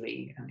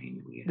 really. I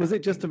mean, was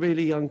it just a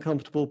really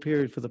uncomfortable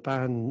period for the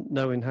band,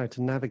 knowing how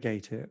to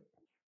navigate it?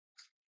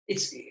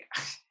 It's,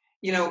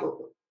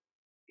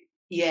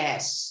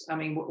 yes. I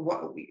mean,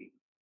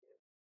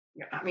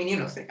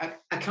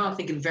 I can't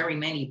think of very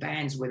many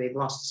bands where they've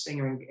lost a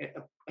singer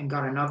and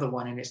got another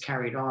one, and it's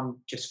carried on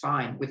just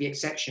fine, with the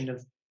exception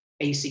of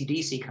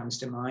AC/DC comes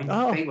to mind.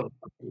 Oh,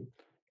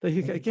 there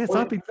you go. Yes,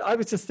 I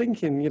was just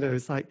thinking,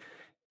 it's like,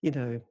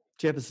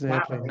 Jefferson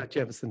Airplane had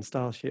Jefferson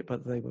Starship,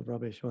 but they were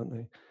rubbish, weren't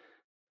they?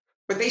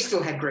 But they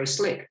still had Grace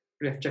Slick,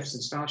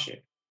 Jefferson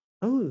Starship.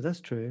 Oh, that's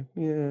true.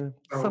 Yeah.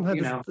 So,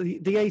 somehow the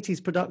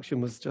 80s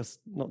production was just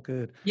not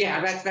good. Yeah,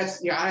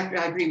 that's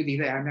I agree with you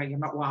there. I know you're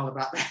not wild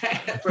about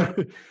that,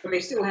 but they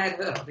still had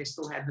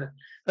her.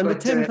 And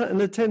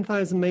the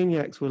 10,000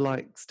 Maniacs were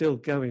like still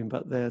going,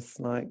 but it's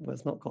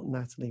not got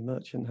Natalie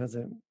Merchant, has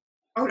it?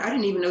 Oh, I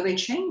didn't even know they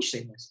changed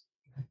things.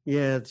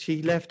 Yeah,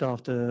 she left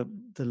after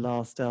the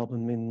last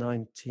album in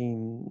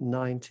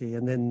 1990,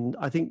 and then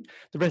I think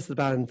the rest of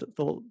the band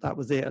thought that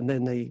was it, and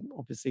then they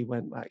obviously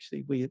went, "Well,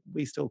 actually,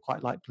 we still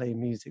quite like playing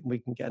music, and we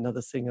can get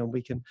another singer, and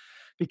we can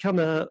become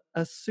a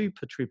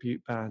super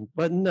tribute band."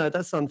 But no,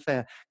 that's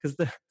unfair because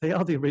they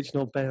are the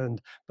original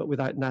band, but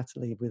without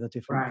Natalie, with a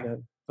different Right.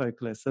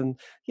 vocalist, and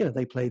you know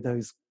they play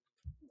those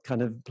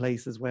kind of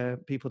places where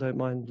people don't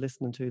mind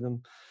listening to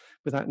them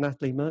without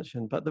Natalie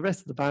Merchant, but the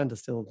rest of the band are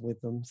still with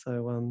them. So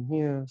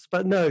yeah,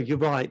 but no, you're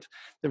right.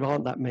 There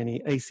aren't that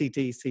many.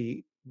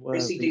 AC/DC were the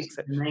AC/DC is the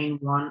exception. main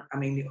one. I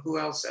mean, who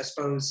else? I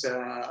suppose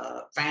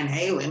Van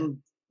Halen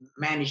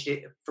managed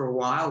it for a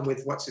while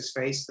with what's his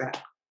face,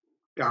 that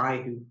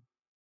guy who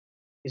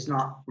is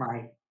not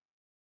my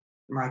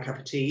cup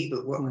of tea,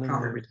 but what I can't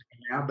remember No. his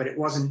name now. But it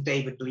wasn't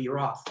David Lee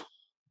Roth,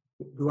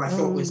 who I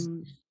thought was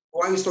Um,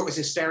 who I always thought was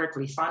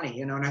hysterically funny,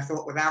 you know. And I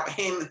thought without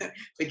him,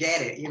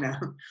 forget it, you know.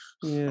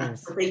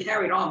 yes, But they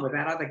carried on with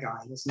that other guy.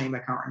 His name I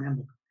can't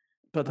remember.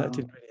 but that Um,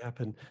 didn't really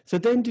happen. So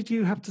then, did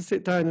you have to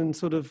sit down and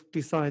sort of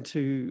decide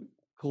to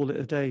call it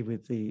a day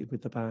with the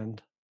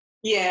band?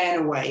 yeah,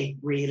 in a way,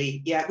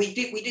 really. Yeah, we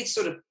did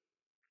sort of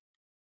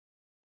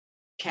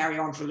carry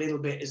on for a little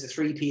bit as a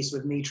three-piece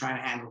with me trying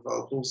to handle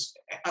vocals.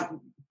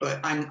 But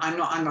I'm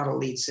not a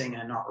lead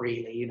singer, not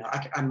really. You know,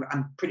 I'm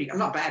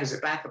not bad as a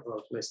backup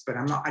vocalist, but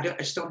I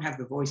just don't have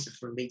the voice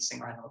for a lead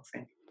singer. I don't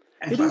think.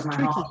 And It plus, is my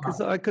tricky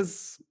heart.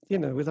 because you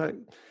know, without,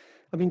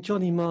 I mean,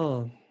 Johnny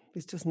Marr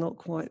is just not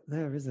quite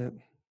there, is it?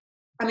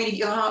 I mean,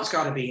 your heart's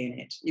got to be in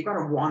it. You've got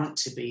to want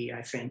to be.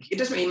 I think it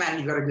doesn't really matter if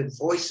you've got a good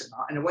voice or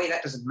not. In a way,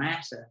 that doesn't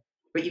matter.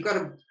 But you've got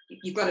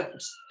to.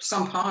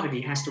 Some part of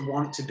you has to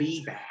want to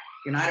be there.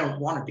 You know, I don't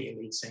want to be a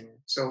lead singer,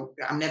 so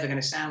I'm never going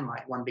to sound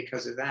like one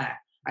because of that.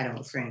 I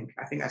don't think.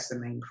 I think that's the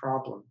main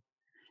problem.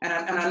 And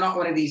I'm not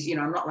one of these. You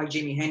know, I'm not like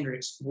Jimi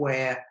Hendrix,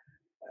 where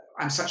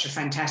I'm such a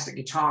fantastic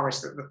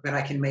guitarist that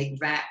I can make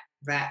that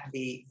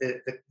the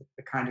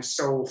kind of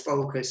sole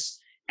focus,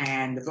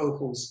 and the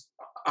vocals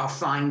are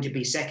fine to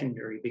be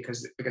secondary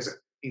because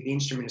the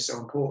instrument is so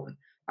important.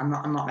 I'm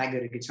not that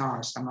good a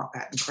guitarist. I'm not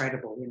that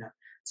incredible, you know,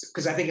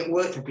 because I think it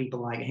worked for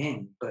people like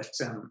him, but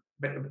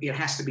it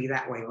has to be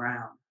that way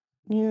around.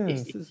 If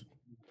Yes, it is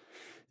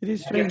you have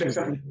strange. to have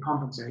something to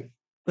compensate.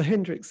 The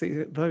Hendrix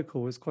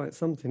vocal was quite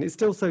something. It's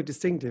still so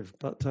distinctive,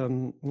 but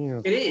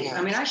yeah. It is.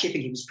 I mean, I actually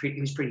think he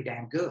was pretty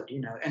damn good, you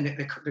know. And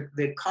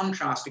the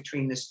contrast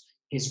between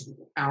his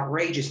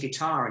outrageous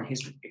guitar and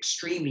his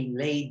extremely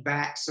laid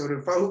back sort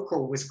of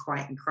vocal was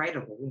quite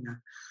incredible, you know.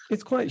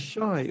 It's quite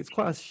shy. It's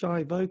quite a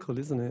shy vocal,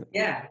 isn't it?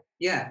 Yeah,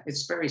 yeah.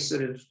 It's very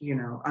sort of, you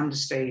know,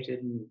 understated,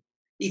 and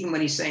even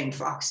when he's saying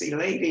 "foxy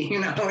lady," you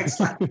know, it's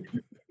like,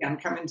 yeah, I'm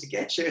coming to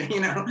get you, you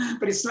know.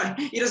 But it's like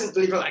he doesn't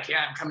deliver like,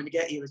 "Yeah, I'm coming to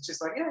get you." It's just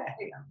like, "Yeah,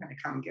 hey, I'm going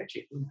to come and get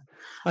you." You know?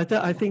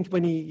 I think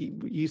when he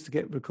used to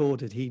get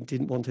recorded, he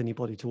didn't want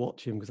anybody to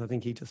watch him because I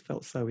think he just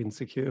felt so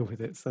insecure with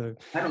it. So,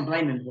 I don't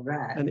blame him for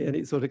that. and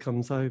it sort of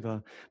comes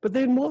over. But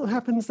then, what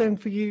happens then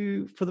for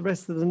you for the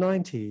rest of the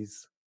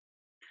 90s?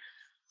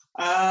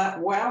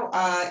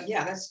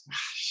 Yeah, that's.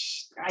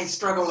 I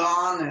struggled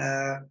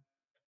on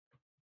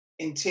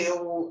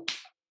until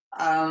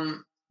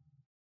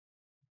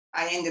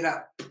I ended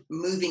up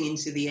moving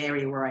into the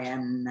area where I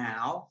am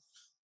now,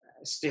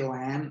 still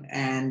am,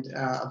 and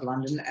of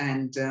London,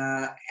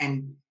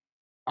 and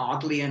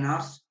oddly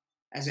enough,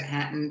 as it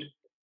happened,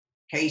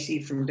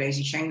 Casey from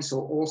Daisy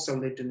Chainsaw also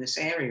lived in this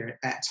area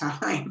at that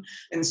time,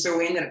 and so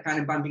we ended up kind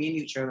of bumping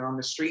into each other on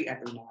the street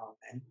every now and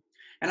then.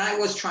 And I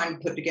was trying to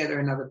put together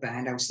another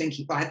band. I was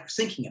thinking about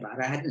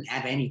it. I didn't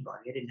have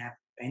anybody.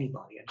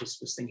 I just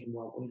was thinking,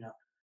 well, you know,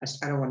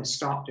 I don't want to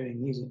stop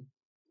doing music.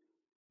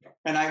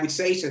 And I would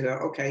say to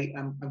her, okay,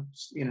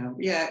 you know,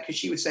 yeah, because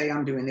she would say,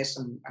 I'm doing this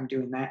and I'm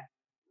doing that.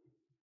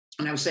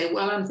 And I would say,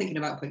 well, I'm thinking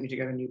about putting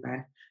together a new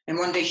band. And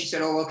one day she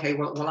said, oh, okay,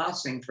 well, I'll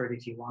sing for it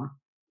if you want.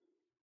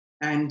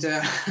 And,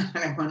 and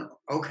I went,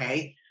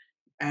 okay.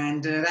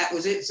 And that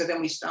was it. So then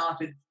we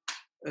started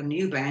a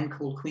new band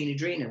called Queen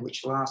Adrena,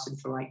 which lasted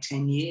for like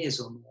 10 years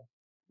or more.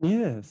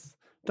 Yes,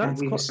 And that's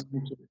we were quite.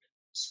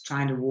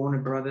 signed to Warner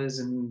Brothers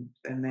and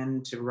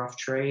then to Rough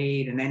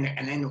Trade and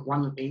then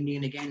one with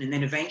Indian again, and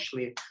then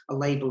eventually a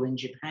label in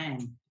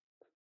Japan.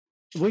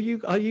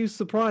 Are you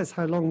surprised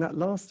how long that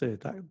lasted,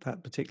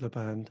 that particular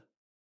band?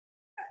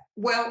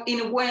 Well,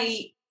 in a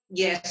way,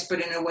 yes, but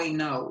in a way,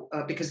 no,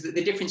 because the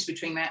difference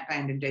between that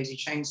band and Daisy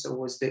Chainsaw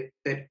was that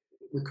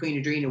with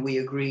Queen Adrena, we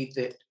agreed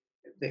that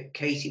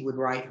Katie would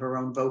write her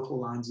own vocal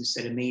lines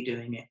instead of me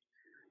doing it.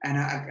 And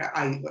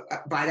I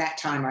by that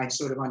time, I'd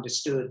sort of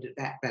understood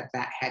that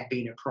had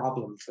been a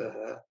problem for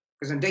her.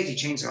 Because on Daisy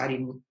Chainsaw, I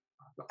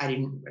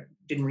didn't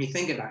really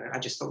think about it. I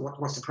just thought,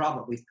 what's the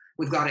problem?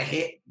 We've got a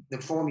hit. The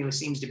formula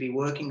seems to be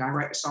working. I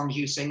write the songs,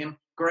 you sing them.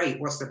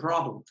 Great. What's the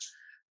problem?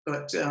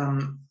 But so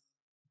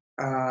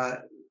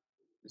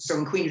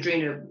in Queen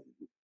Adrena,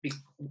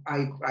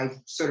 I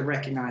sort of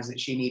recognized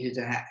that she needed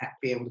to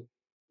be able to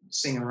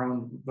sing her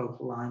own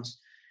vocal lines.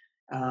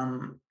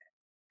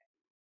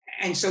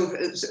 and so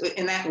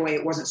in that way,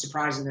 it wasn't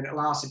surprising that it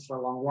lasted for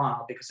a long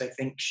while, because I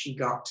think she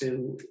got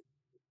to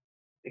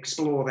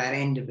explore that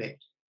end of it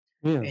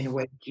in a Yes.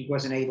 way she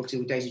wasn't able to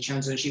with Daisy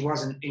Jones. And she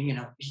wasn't,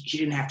 she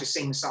didn't have to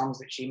sing songs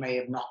that she may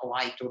have not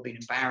liked or been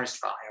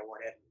embarrassed by or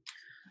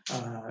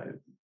whatever.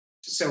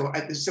 So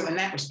in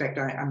that respect,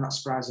 I'm not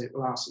surprised it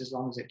lasted as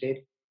long as it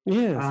did.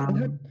 Yes.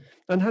 Um,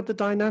 And had the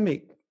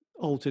dynamic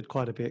altered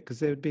quite a bit because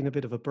there had been a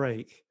bit of a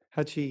break?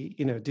 Had she,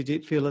 did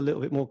it feel a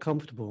little bit more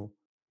comfortable?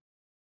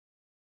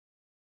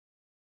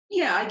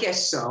 yeah, I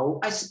guess so.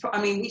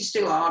 I mean, we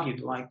still argued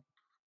like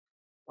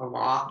a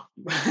lot,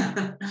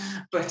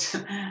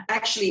 but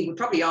actually, we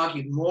probably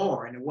argued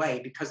more in a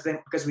way, because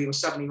we were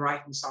suddenly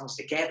writing songs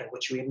together,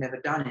 which we had never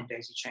done in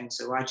Daisy Chain.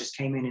 So I just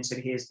came in and said,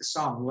 "Here's the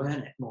song,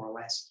 learn it," more or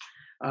less.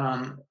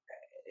 Um,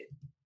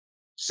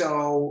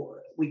 so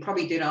we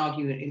probably did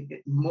argue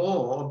it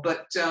more,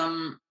 but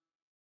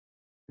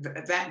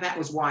that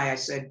was why I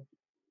said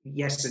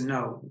yes and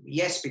no.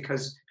 Yes,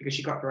 because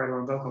she got to write her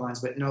own vocal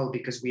lines, but no,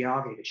 because we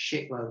argued a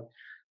shitload.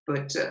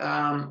 But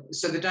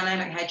so the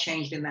dynamic had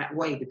changed in that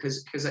way,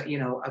 because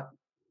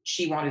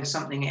she wanted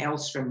something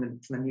else from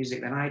the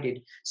music than I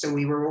did. So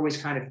we were always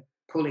kind of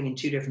pulling in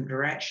two different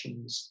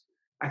directions.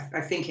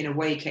 I think in a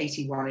way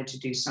Katie wanted to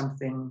do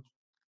something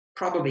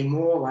probably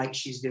more like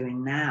she's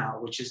doing now,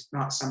 which is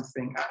not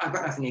something I've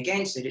got nothing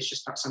against it. It's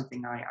just not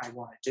something I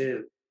want to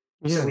do.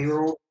 So we Yes.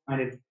 were all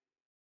kind of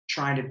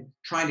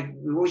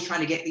we were always trying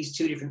to get these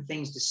two different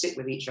things to sit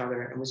with each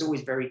other. And it was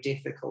always very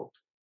difficult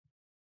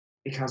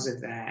because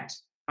of that.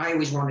 I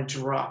always wanted to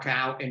rock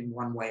out in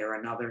one way or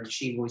another, and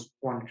she always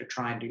wanted to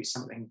try and do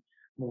something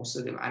more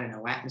sort of, I don't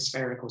know,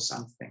 atmospheric or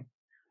something.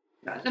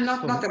 Not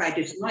that I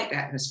dislike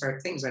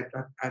atmospheric things. I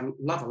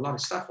love a lot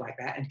of stuff like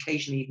that, and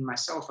occasionally even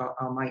myself,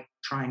 I might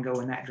try and go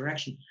in that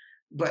direction.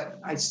 But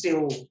I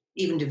still,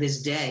 even to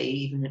this day,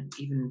 even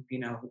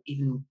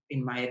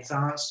in my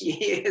advanced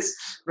years,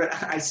 but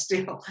I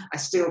still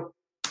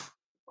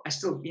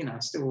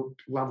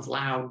love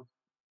loud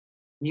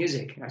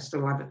music. I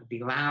still love it to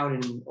be loud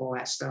and all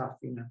that stuff.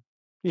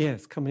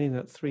 Yes, coming in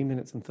at 3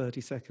 minutes and 30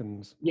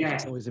 seconds, which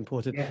is Yeah, always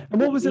important. yeah. And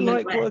what was it Even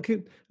like when,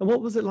 working? And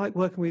what was it like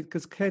working with?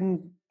 Because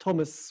Ken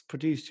Thomas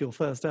produced your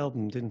first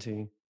album, didn't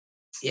he?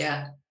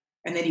 yeah.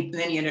 And then he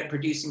ended up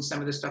producing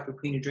some of the stuff with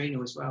Queen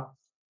Adrena as well.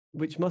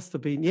 Which must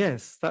have been,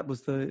 yes, that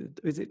was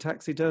is it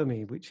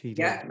Taxidermy, which he did?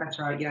 Yeah, that's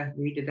right. Yeah,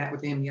 we did that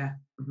with him. Yeah.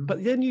 Mm-hmm.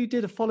 But then you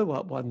did a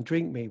follow-up one,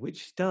 Drink Me,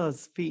 which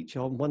does feature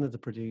on one of the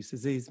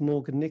producers is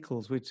Morgan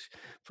Nichols, which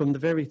from the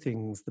Very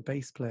Things, the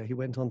bass player, he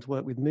went on to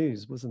work with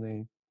Muse, wasn't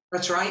he?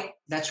 That's right.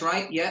 That's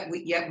right. Yeah,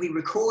 we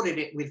recorded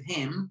it with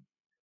him,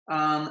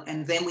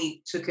 and then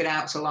we took it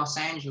out to Los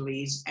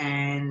Angeles,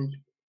 and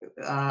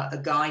a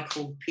guy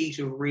called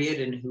Peter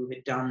Reardon, who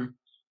had done,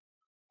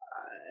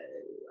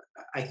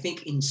 I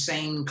think,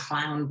 Insane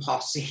Clown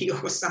Posse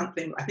or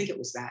something. I think it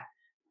was that,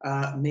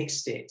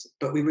 mixed it.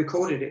 But we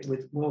recorded it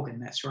with Morgan.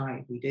 That's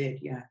right. We did.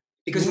 Yeah,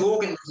 because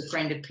Morgan was a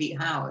friend of Pete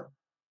Howard,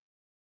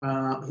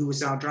 who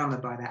was our drummer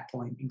by that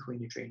point in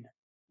Queen Adrena.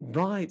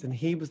 Right, and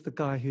he was the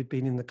guy who'd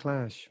been in The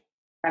Clash.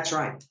 That's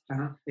right.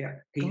 Yeah,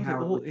 Pete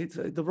Howard. It's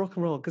the rock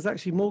and roll, because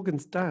actually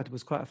Morgan's dad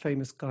was quite a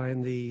famous guy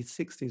in the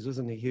 60s,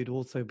 wasn't he? Who'd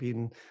also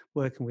been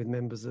working with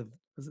members of,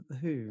 was it The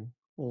Who,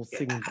 or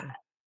singing?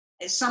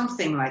 It's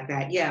something like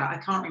that. Yeah, I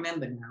can't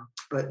remember now.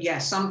 But yeah,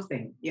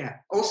 something. Yeah.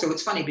 Also,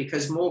 it's funny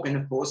because Morgan,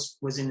 of course,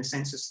 was in the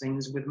Census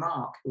Things with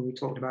Mark, who we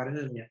talked about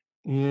earlier.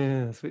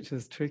 Yes, which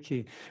is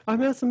tricky. I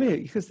must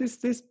admit, because this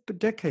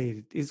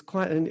decade is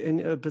quite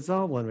a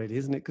bizarre one, really,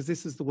 isn't it? Because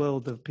this is the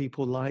world of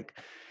people like,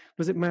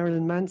 was it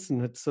Marilyn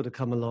Manson had sort of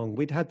come along?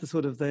 We'd had the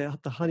sort of the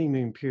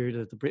honeymoon period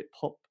of the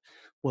Britpop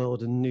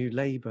world and New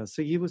Labour.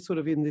 So you were sort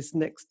of in this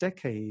next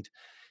decade,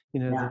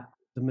 the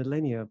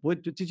millennia.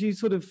 Did you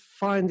sort of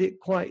find it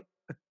quite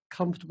a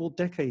comfortable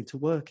decade to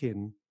work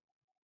in?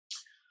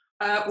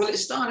 Well, it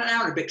started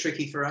out a bit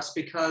tricky for us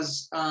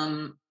because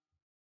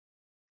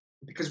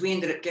we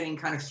ended up getting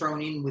kind of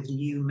thrown in with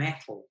new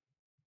metal.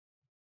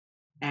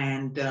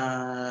 And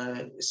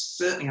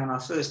certainly on our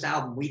first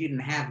album, we didn't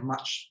have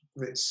much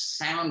that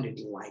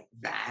sounded like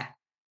that.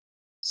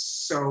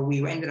 So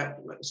we ended up,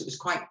 it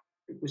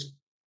was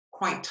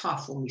quite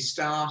tough when we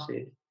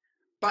started.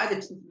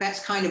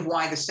 That's kind of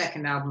why the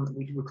second album that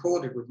we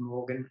recorded with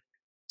Morgan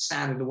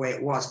sounded the way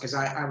it was, because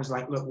I was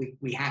like, look,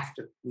 we have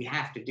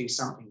to do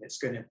something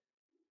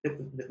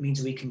that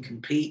means we can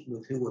compete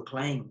with who we're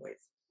playing with.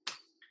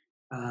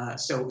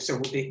 So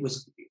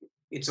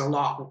it's a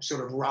lot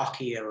sort of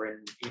rockier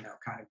and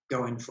kind of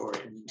going for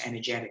it and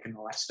energetic and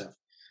all that stuff,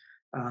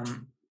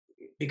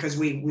 because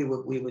we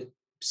were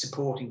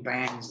supporting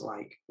bands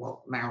like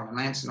Marilyn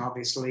Manson,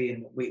 obviously,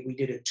 and we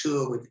did a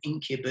tour with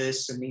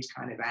Incubus and these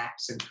kind of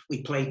acts, and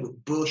we played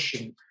with Bush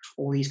and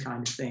all these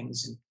kind of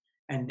things,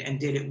 and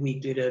we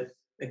did a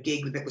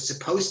gig that was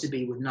supposed to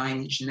be with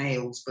Nine Inch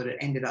Nails, but it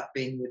ended up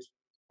being with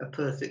A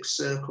Perfect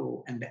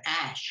Circle and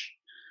Ash,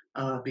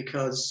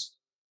 because,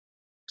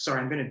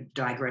 sorry, I'm going to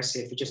digress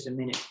here for just a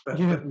minute, but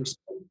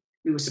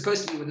we were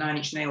supposed to be with Nine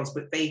Inch Nails,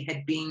 but they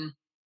had been,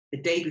 the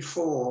day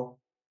before,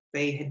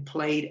 they had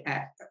played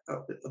at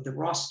the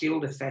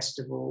Roskilde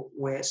Festival,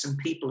 where some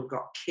people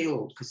got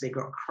killed because they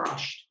got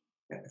crushed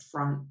at the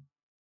front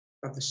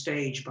of the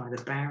stage by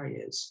the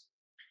barriers.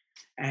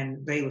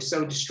 And they were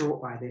so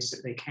distraught by this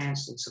that they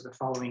cancelled. So the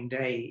following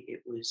day,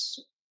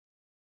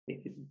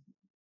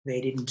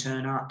 they didn't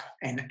turn up.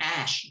 And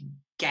Ash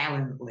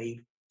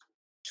gallantly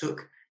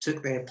took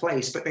their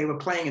place, but they were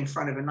playing in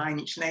front of a Nine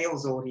Inch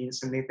Nails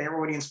audience, and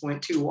their audience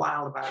weren't too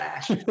wild about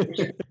Ash.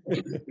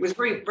 It was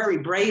very, very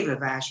brave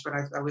of Ash, but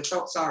I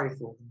felt sorry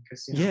for them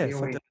because yes,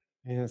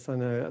 I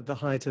know. At the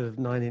height of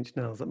Nine Inch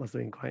Nails, that must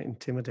have been quite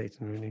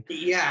intimidating, really.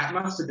 Yeah, it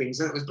must have been.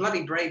 So it was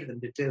bloody brave of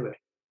them to do it.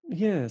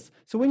 Yes.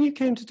 So when you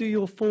came to do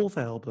your fourth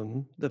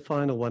album, the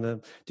final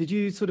one, did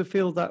you sort of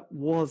feel that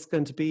was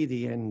going to be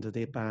the end of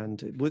the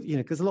band?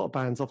 Because a lot of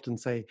bands often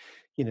say,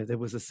 there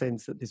was a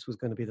sense that this was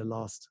going to be the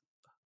last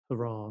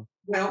hurrah.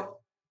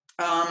 Well,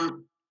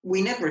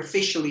 we never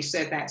officially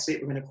said that's it,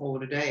 we're going to call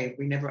it a day.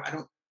 I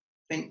don't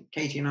think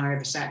Katie and I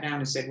ever sat down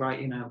and said,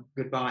 right,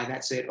 goodbye,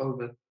 that's it,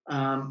 over.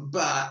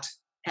 But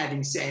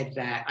having said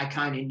that, I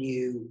kind of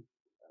knew,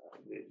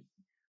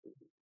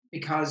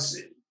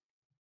 because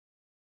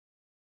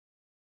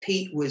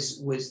Pete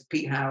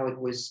Howard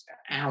was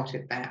out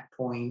at that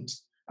point.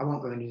 I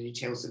won't go into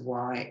details of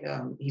why.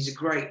 He's a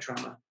great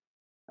drummer,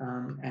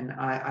 and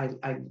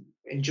I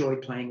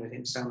enjoyed playing with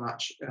him so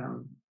much.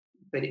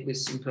 But it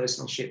was some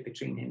personal shit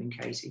between him and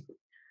Katie.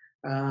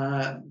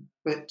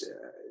 But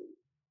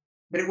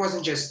it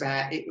wasn't just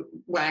that.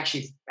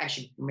 Actually,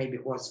 maybe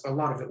it was. A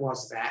lot of it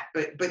was that.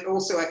 But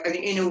also, I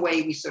think in a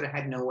way, we sort of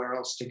had nowhere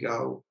else to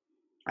go.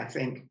 I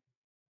think,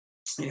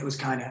 and it was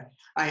kind of.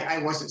 I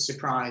wasn't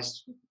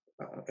surprised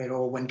at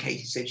all when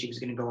Katie said she was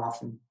going to go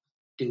off and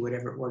do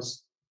whatever it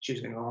was she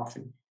was going to go off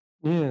and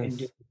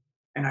do.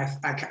 And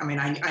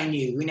I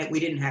knew we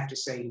didn't have to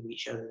say to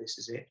each other, "This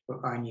is it,"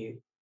 but I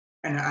knew,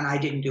 and I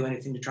didn't do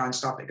anything to try and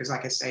stop it, because,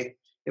 like I say,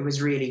 it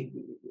was really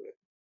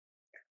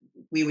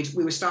we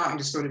were starting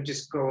to sort of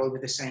just go over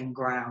the same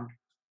ground,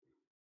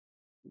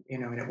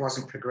 and it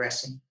wasn't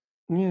progressing.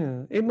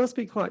 Yeah, it must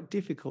be quite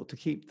difficult to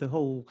keep the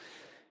whole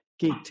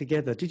gig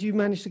together. Did you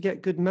manage to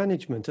get good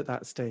management at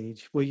that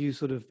stage? Were you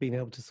sort of being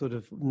able to sort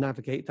of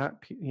navigate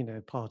that,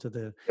 part of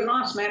the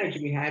last manager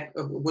we had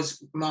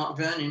was Mark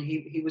Vernon.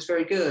 He was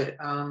very good,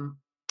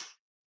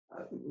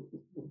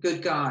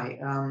 good guy.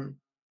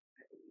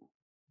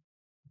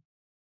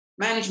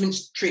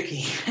 Management's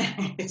tricky.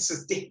 It's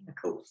a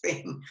difficult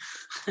thing.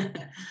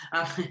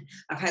 I've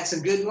had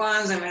some good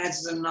ones. I've had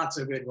some not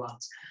so good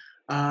ones.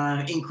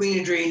 In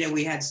Queen Adrena,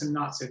 we had some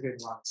not so good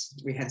ones.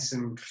 We had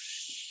some.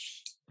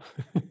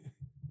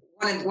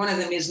 One of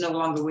them is no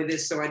longer with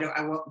us, so I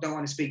don't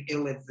want to speak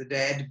ill of the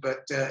dead.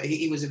 But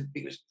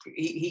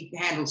he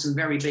handled some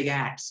very big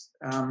acts.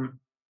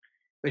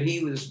 But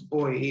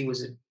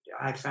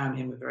I found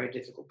him a very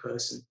difficult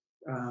person.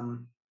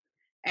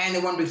 And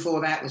the one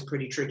before that was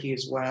pretty tricky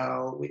as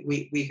well.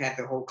 We had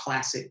the whole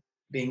classic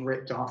being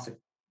ripped off at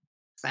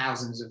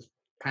thousands of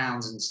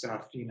pounds and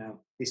stuff,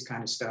 this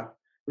kind of stuff.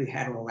 We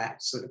had all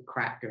that sort of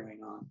crap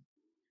going on.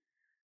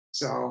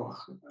 So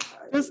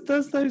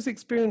does those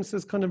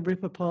experiences kind of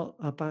rip a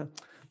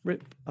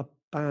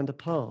band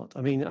apart?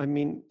 I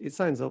mean, it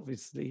sounds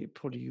obviously,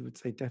 probably you would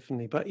say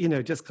definitely, but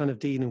just kind of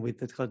dealing with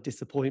the kind of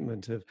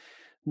disappointment of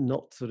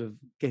not sort of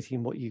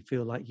getting what you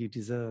feel like you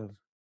deserve.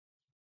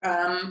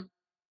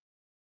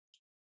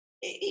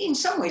 In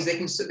some ways, they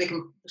can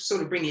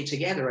sort of bring you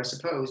together, I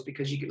suppose,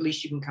 because at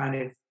least you can kind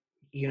of,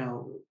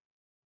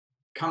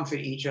 comfort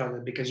each other,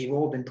 because you've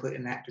all been put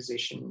in that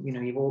position.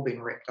 You've all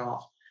been ripped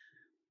off.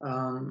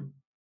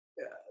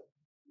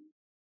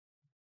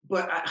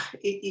 But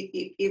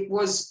it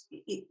was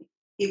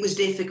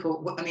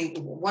difficult. I mean,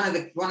 one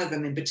of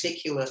them in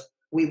particular,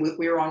 we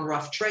were on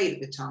Rough Trade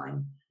at the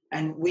time,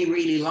 and we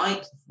really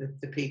liked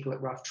the people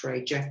at Rough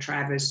Trade, Jeff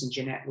Travis and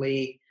Jeanette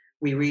Lee.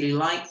 We really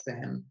liked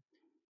them.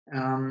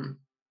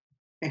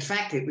 In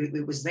fact,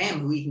 it was them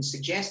who even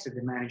suggested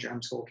the manager I'm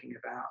talking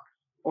about,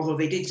 although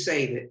they did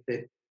say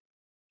that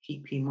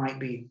he might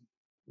be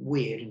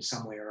weird in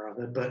some way or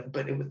other, but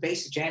they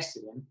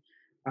suggested him,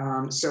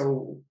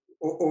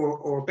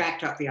 or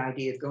backed up the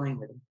idea of going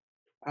with him.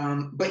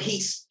 But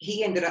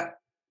he ended up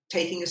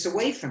taking us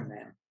away from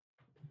them,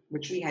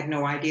 which we had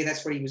no idea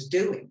that's what he was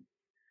doing.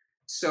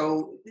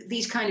 So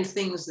these kind of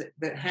things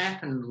that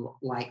happen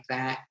like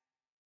that,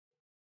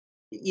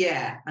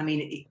 yeah, I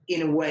mean,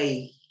 in a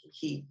way,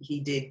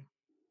 he did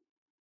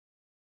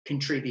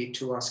contribute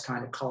to us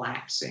kind of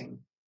collapsing.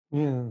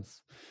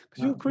 Yes,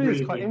 because your career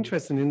is quite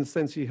interesting in the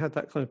sense you had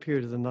that kind of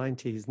period of the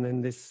 90s, and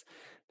then this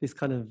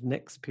kind of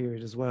next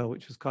period as well,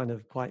 which was kind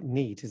of quite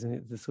neat, isn't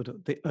it? The sort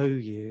of the O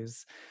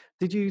years.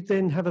 Did you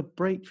then have a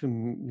break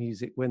from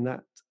music when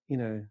that,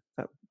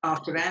 that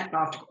after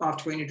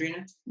Queen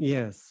Adrena?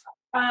 Yes.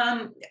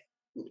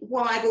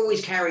 Well, I've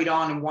always carried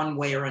on in one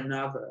way or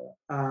another.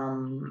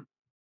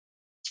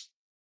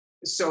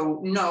 So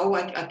no,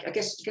 I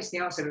guess the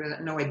answer to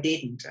that, no, I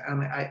didn't.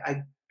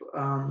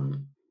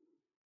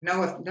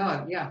 No,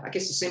 yeah. I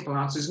guess the simple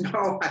answer is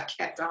no. I've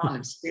kept on,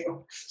 and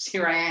still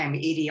here I am,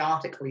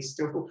 idiotically,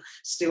 still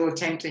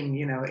attempting,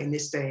 in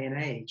this day and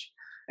age,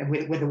 and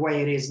with the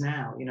way it is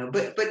now,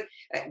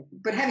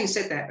 But having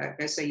said that,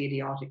 I say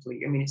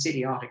idiotically. I mean, it's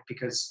idiotic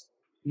because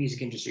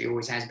music industry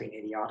always has been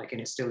idiotic,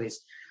 and it still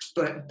is.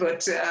 But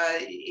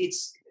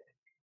it's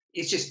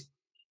just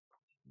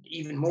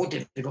even more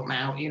difficult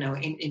now,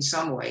 in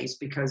some ways,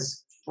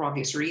 because for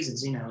obvious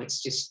reasons,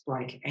 it's just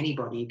like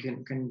anybody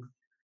can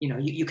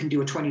you can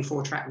do a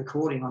 24-track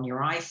recording on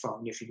your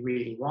iPhone if you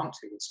really want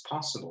to. It's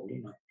possible,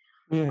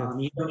 Yes.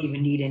 You don't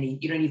even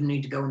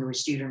need to go into a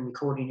studio and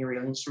record in your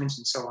real instruments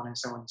and so on and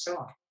so on and so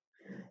on.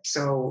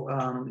 So,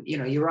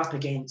 you're up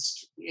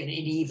against an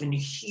even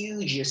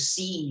huger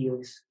sea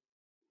of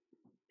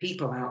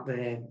people out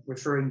there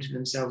referring to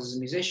themselves as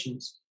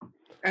musicians,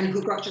 and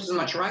who've got just as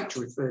much right to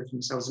refer to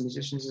themselves as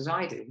musicians as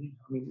I do.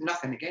 I mean,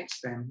 nothing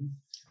against them.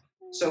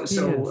 So,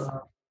 Yes.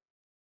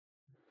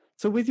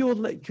 So with your,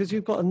 because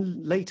you've got a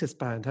latest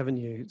band, haven't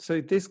you?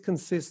 So this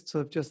consists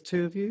of just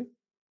two of you?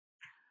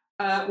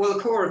 Well, the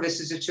core of this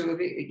is the two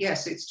of it.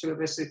 Yes, it's two of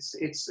us.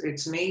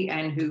 It's me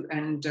and who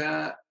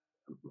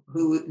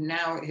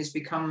now has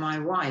become my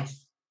wife,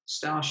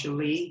 Starsha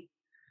Lee.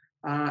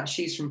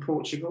 She's from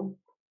Portugal,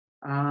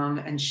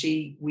 and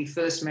we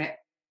first met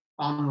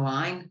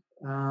online,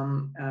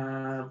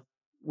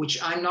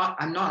 which I'm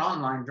not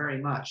online very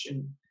much,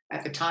 and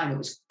at the time it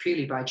was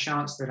purely by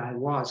chance that I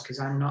was, because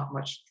I'm not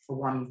much for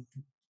one.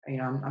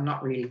 I'm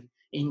not really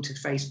into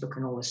Facebook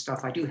and all this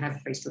stuff. I do have a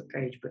Facebook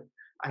page, but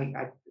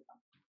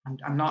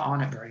I'm not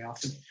on it very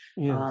often.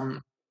 Yes.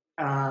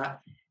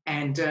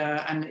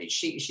 And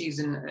she's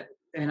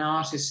an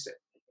artist,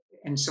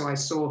 and so I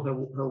saw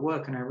her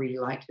work and I really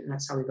liked it, and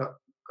that's how we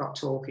got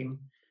talking.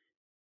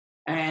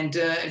 And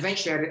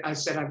eventually I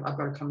said, I've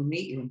got to come and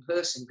meet you in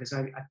person, because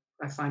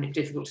I find it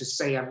difficult to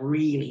say I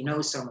really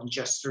know someone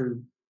just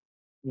through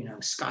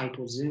Skype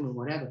or Zoom or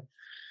whatever.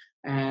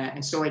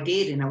 And so I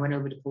did, and I went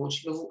over to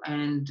Portugal,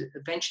 and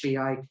eventually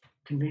I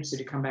convinced her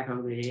to come back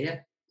over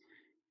here.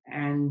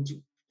 And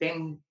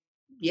then,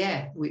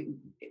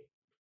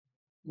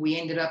 we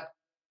ended up,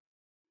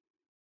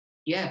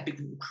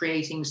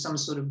 creating some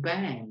sort of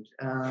band,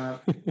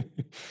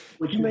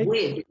 which is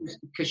weird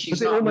because she's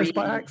was it not almost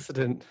really, by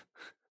accident?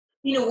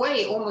 In a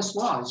way, it almost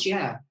was,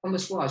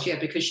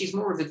 because she's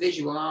more of a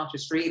visual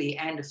artist, really,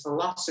 and a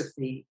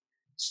philosophy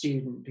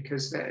student,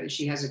 because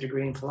she has a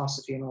degree in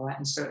philosophy and all that,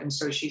 and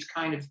so she's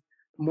kind of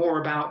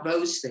more about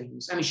those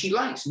things. I mean, she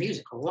likes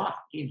music a lot,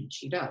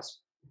 she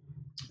does,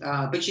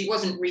 but she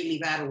wasn't really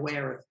that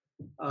aware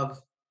of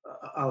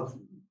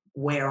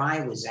where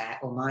I was at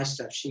or my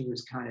stuff. She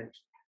was kind of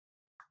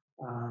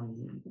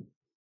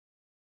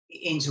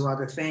into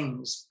other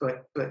things,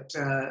 but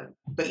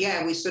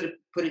yeah, we sort of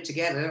put it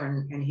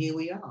together, and here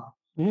we are.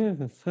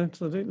 Yes,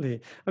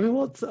 absolutely. I mean,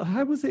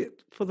 how was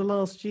it for the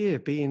last year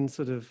being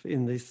sort of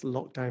in this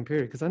lockdown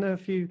period? Because I know a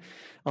few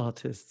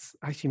artists,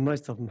 actually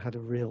most of them had a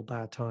real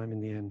bad time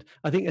in the end.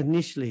 I think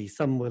initially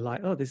some were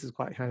like, oh, this is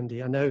quite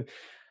handy. I know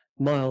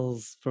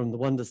Miles from the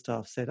Wonder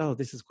Stuff said, oh,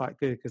 this is quite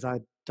good because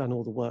I'd done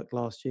all the work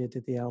last year,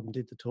 did the album,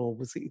 did the tour,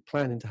 was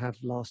planning to have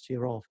last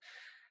year off.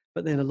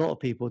 But then a lot of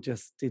people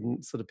just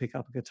didn't sort of pick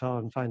up a guitar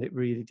and find it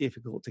really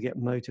difficult to get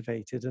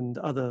motivated. And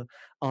other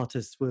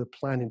artists were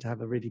planning to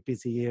have a really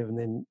busy year, and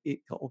then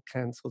it got all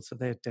cancelled, so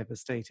they're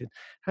devastated.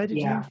 How did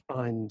you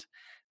find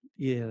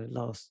the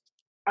last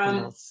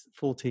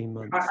 14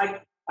 months?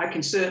 I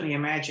can certainly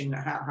imagine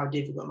how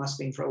difficult it must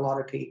have been for a lot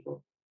of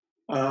people.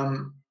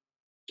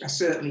 I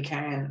certainly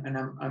can, and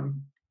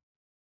I'm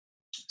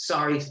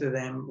sorry for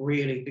them,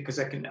 really, because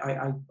it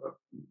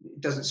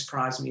doesn't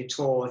surprise me at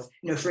all.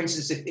 For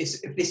instance,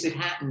 if this had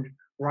happened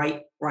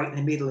right in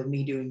the middle of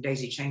me doing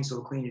Daisy Chainsaw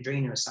or Queen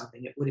Adrena or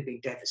something, it would have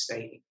been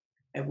devastating.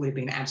 It would have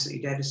been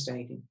absolutely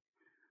devastating.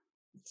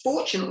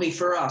 Fortunately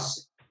for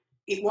us,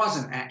 it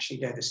wasn't actually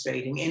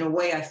devastating. In a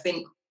way, I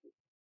think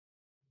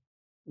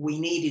we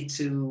needed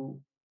to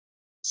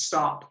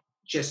stop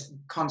just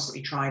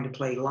constantly trying to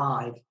play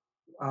live.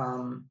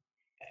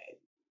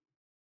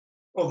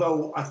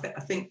 Although I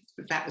think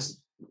that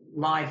was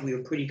live, we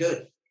were pretty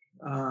good.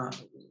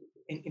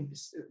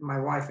 My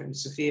wife, and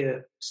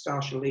Sophia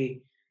Starsha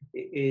Lee,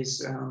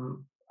 is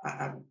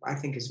I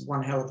think is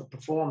one hell of a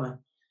performer.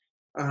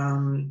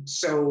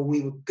 So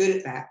we were good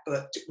at that,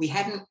 but we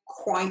hadn't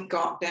quite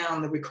got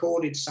down the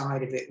recorded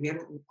side of it. We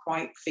hadn't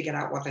quite figured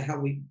out what the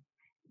hell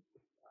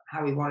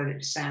how we wanted it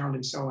to sound,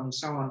 and so on and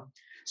so on.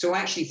 So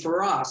actually,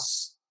 for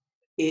us,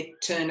 it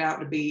turned out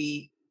to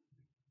be,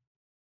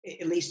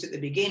 at least at the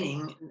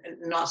beginning,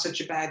 not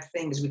such a bad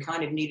thing, because we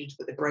kind of needed to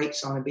put the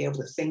brakes on and be able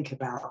to think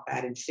about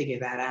that and figure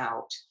that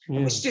out. Yeah.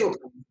 And we're still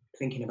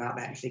thinking about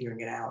that and figuring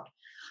it out.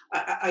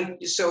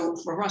 So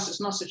for us, it's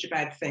not such a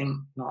bad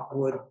thing, not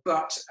wood,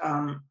 but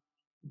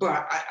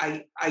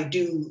I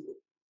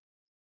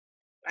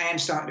am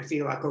starting to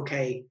feel like,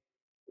 okay,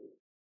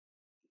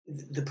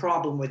 the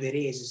problem with it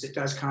is it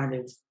does kind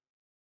of,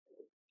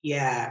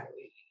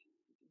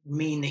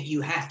 mean that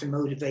you have to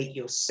motivate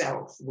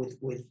yourself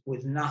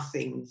with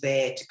nothing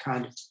there to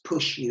kind of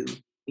push you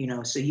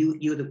So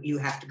you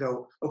have to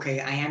go, okay,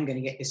 I am going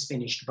to get this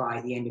finished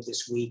by the end of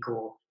this week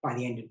or by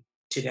the end of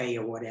today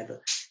or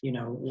whatever,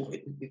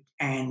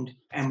 and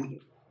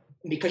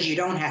because you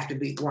don't have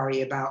to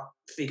worry about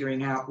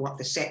figuring out what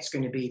the set's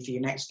going to be for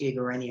your next gig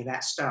or any of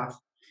that stuff.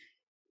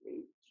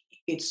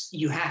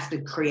 You have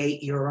to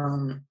create your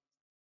own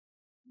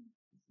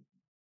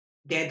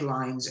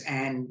deadlines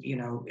and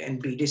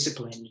and be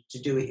disciplined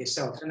to do it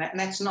yourself, and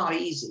that's not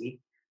easy.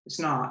 It's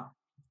not.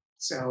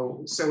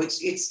 So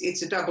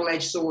it's a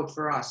double-edged sword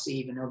for us,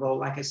 even although,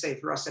 like I say,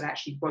 for us it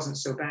actually wasn't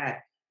so bad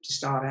to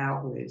start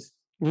out with.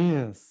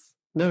 Yes.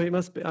 No, it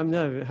must be. I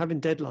know having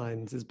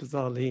deadlines is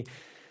bizarrely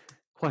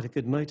quite a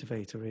good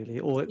motivator, really.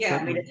 Or yeah,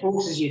 I mean, it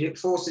forces you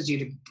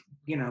to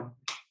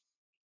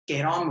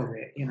get on with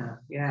it.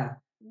 Yeah.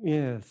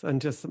 Yes,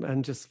 and just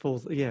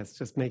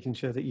making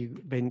sure that you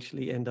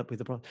eventually end up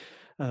with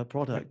a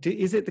product.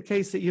 Is it the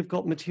case that you've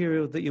got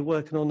material that you're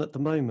working on at the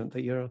moment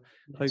that you're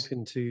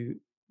hoping to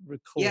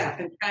record? Yeah,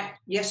 in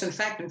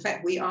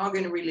fact, we are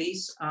going to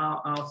release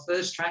our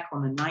first track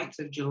on the 9th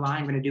of July.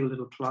 I'm going to do a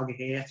little plug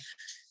here.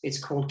 It's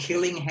called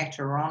Killing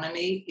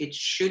Heteronomy. It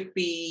should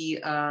be,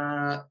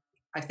 I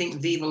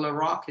think Viva La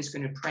Rock is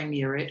going to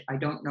premiere it. I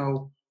don't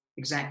know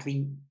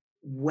exactly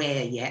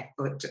where yet,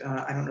 but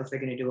I don't know if they're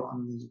going to do it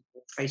on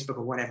Facebook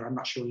or whatever. I'm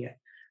not sure yet.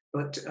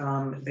 But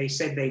they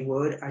said they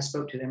would. I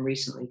spoke to them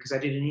recently because I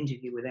did an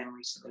interview with them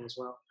recently as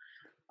well.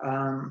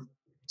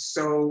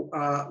 So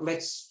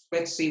let's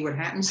see what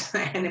happens,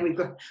 and then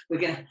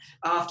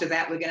after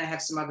that we're gonna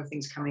have some other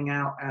things coming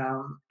out,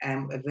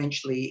 and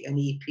eventually an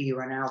EP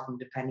or an album,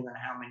 depending on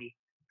how many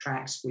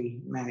tracks we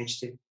manage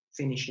to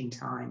finish in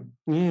time.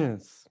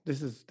 Yes,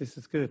 this is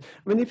good.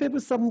 I mean, if it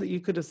was something that you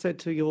could have said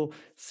to your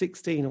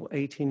 16 or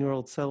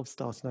 18-year-old self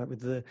starting out with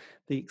the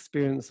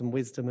experience and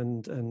wisdom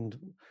and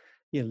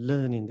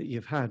learning that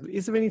you've had,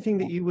 is there anything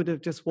that you would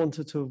have just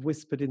wanted to have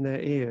whispered in their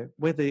ear,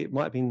 whether it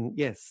might have been,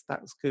 yes,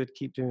 that's good,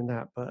 keep doing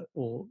that,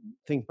 or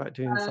think about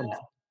doing something?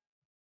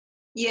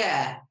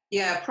 Yeah,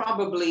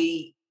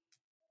 probably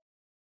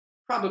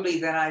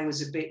that I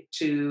was a bit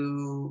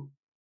too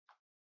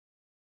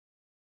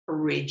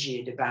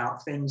rigid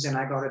about things, and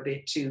I got a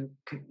bit too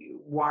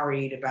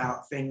worried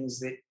about things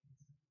that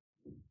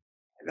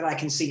I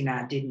can see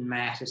now didn't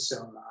matter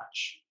so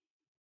much.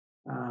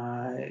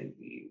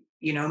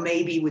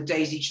 Maybe with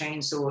Daisy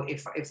Chainsaw,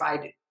 if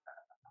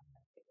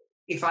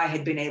I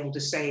had been able to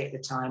say at the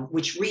time,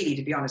 which really,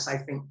 to be honest, I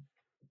think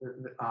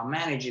our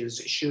managers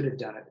should have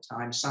done at the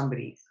time,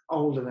 somebody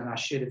older than us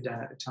should have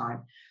done at the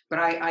time. But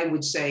I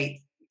would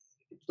say,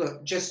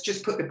 look,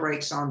 just put the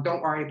brakes on.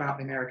 Don't worry about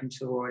the American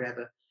tour or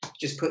whatever.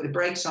 Just put the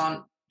brakes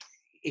on.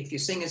 If your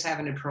singer's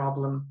having a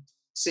problem,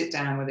 sit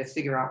down with it,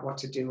 figure out what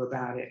to do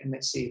about it, and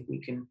let's see if we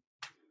can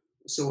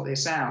sort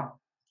this out.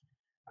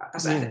 I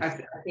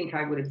think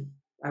I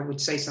would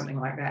say something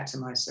like that to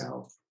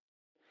myself.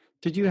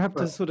 Did you have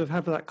to sort of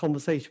have that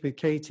conversation with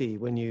Katie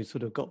when you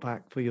sort of got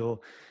back for your,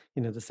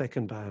 the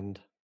second band?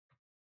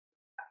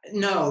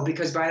 No,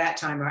 because by that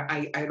time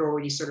I'd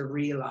already sort of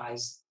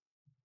realized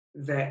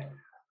that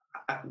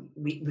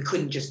we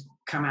couldn't just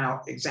come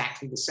out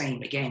exactly the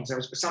same again.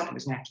 So something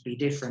was going to have to be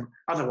different.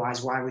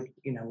 Otherwise, why would,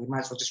 we might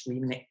as well just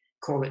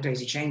call it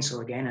Daisy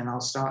Chainsaw again, and I'll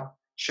start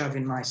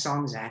shoving my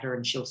songs at her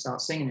and she'll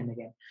start singing them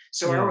again.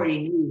 So I already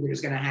knew that it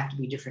was going to have to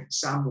be different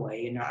some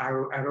way. And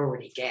I'd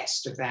already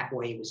guessed if that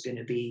way was going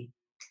to be,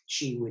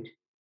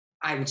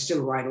 I would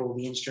still write all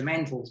the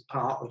instrumental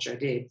part, which I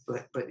did,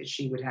 but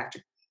she would have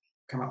to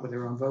come up with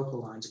her own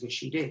vocal lines, which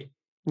she did.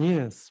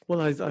 Yes. Well,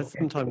 I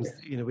sometimes,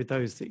 with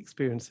those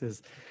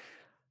experiences,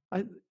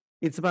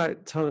 it's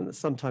about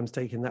sometimes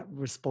taking that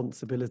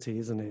responsibility,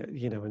 isn't it?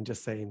 And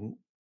just saying,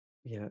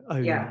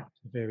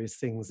 various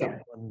things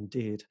that one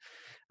did,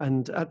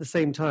 and at the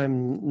same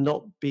time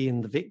not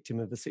being the victim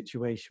of the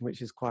situation,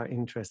 which is quite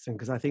interesting,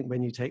 because I think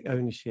when you take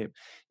ownership,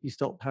 you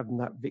stop having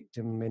that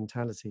victim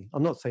mentality.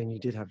 I'm not saying you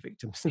did have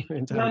victim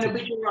mentality. No,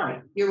 but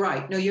you're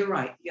right. No, you're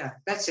right. Yeah,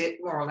 that's it,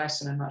 more or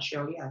less in a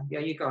nutshell. Yeah,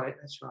 you got it.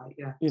 That's right.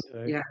 Yeah.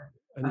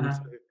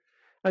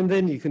 And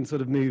then you can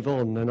sort of move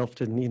on, and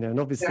often, and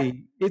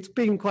obviously it's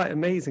been quite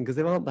amazing because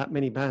there aren't that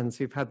many bands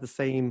who've had the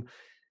same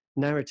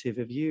narrative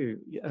of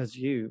you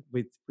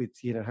with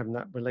having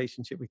that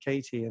relationship with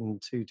Katie and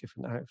two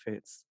different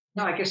outfits.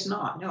 No, I guess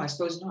not. No, I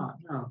suppose not.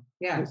 No,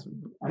 yeah,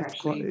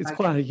 it's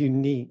quite a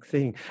unique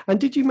thing. And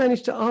did you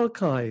manage to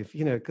archive?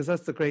 Because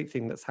that's the great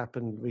thing that's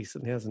happened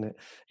recently, hasn't it?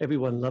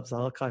 Everyone loves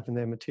archiving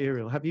their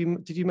material.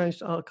 Did you manage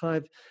to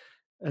archive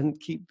and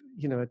keep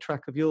a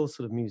track of your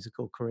sort of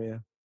musical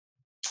career?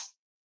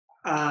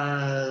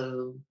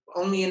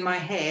 Only in my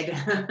head.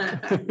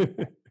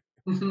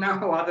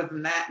 No, other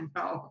than that,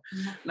 no,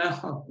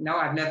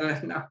 I've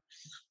never. No.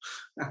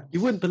 You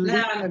wouldn't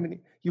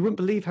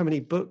believe how many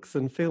books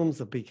and films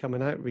have been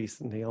coming out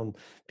recently on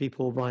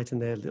people writing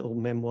their little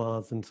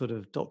memoirs and sort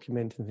of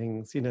documenting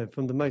things,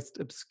 from the most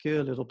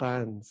obscure little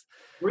bands.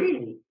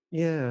 Really?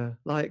 Yeah,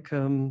 like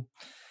even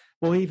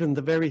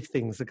The Very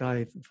Things, the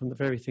guy from The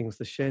Very Things,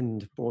 The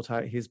Shend, brought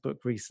out his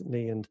book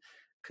recently, and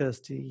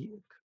Kirsty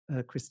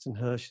Kristen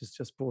Hirsch has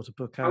just brought a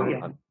book Oh out.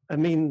 yeah. I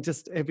mean,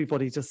 just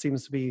everybody just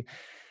seems to be,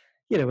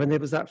 when there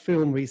was that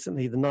film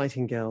recently, The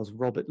Nightingales,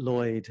 Robert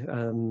Lloyd,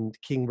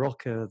 King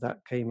Rocker,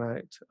 that came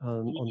out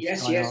on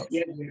Yes, Sky yes, Arts.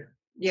 yeah, yeah.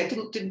 Yeah,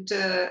 didn't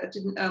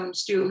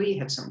Stuart Lee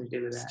had something to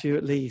do with that?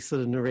 Stuart Lee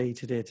sort of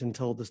narrated it and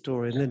told the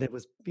story, and then there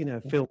was,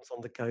 films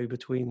on the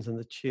Go-Betweens and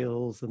the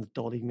Chills and the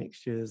Dolly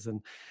Mixtures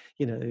and,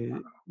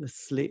 the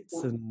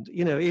Slits, and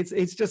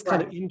it's just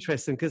kind of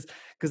interesting because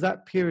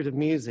that period of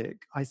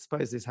music, I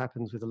suppose this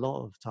happens with a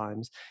lot of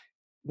times.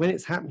 When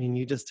it's happening,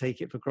 you just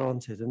take it for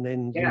granted, and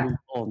then you move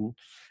on,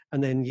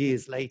 and then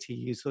years later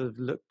you sort of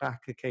look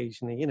back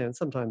occasionally, and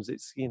sometimes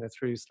it's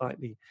through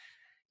slightly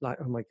like,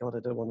 oh my God,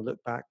 I don't want to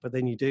look back, but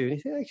then you do, and you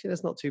think, actually,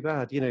 that's not too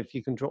bad, if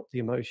you can drop the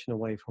emotion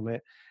away from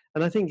it.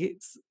 And I think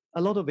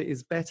a lot of it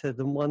is better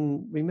than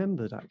one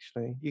remembered.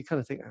 Actually, you kind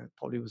of think, oh, it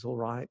probably was all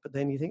right, but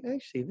then you think,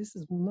 actually, this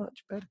is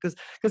much better, because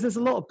there's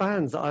a lot of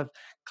bands that I've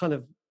kind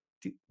of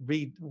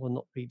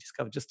not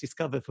rediscovered, just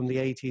discovered from the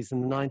 80s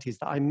and the 90s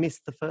that I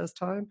missed the first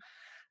time,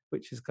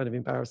 which is kind of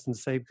embarrassing to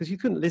say, because you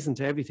couldn't listen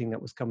to everything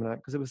that was coming out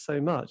because there was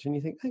so much, and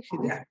you think,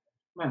 actually, this is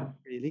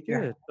really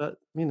good. But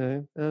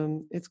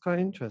it's quite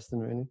interesting,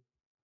 really.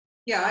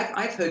 Yeah,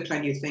 I've heard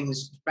plenty of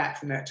things back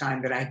from that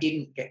time that I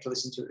didn't get to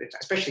listen to at the time,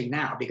 especially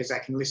now, because I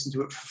can listen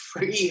to it for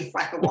free if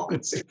I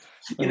want to.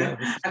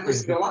 I've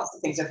listened to lots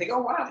of things. I think,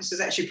 oh wow, this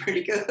is actually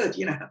pretty good.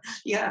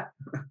 Yeah.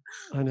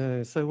 I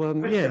know.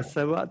 So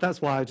so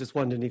that's why I was just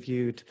wondering if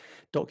you'd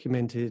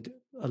documented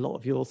a lot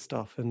of your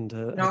stuff and.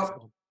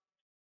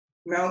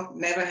 No,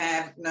 never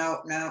have.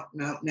 No,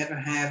 never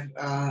have.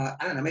 I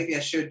don't know. Maybe I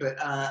should, but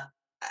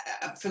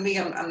for me,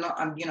 I'm not.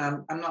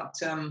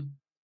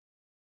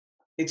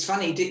 It's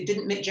funny.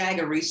 Didn't Mick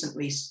Jagger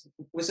recently?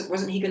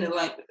 Wasn't he going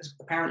to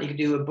apparently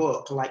do a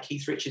book like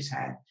Keith Richards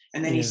had?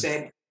 And then he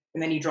said,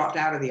 and then he dropped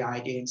out of the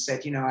idea and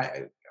said,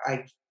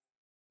 I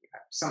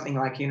something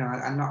like,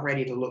 I'm not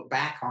ready to look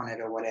back on it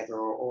or whatever,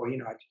 or he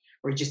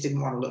just didn't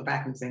want to look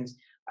back on things,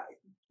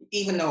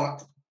 even though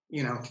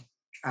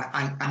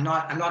I'm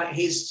not at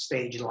his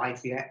stage of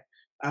life yet.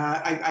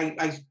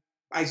 I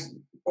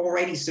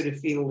already sort of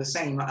feel the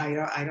same.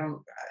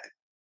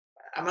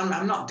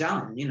 I'm not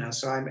done,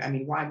 So I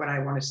mean, why would I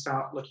want to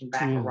start looking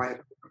back or write a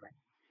book?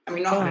 I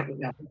mean,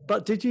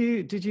 But did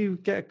you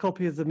get a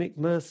copy of the Mick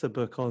Mercer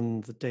book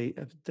on the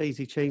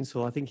Daisy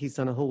Chainsaw? I think he's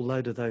done a whole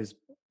load of those,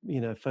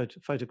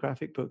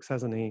 photographic books,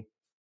 hasn't he?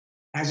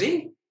 Has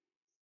he?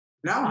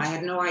 No, I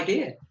had no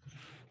idea.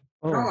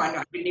 Oh. No,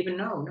 I didn't even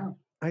know. No.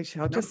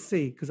 Actually, I'll just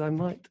see, because I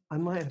might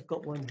have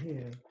got one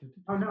here.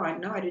 Oh no,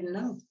 I didn't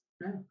know.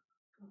 No.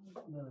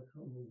 No, I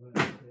can't remember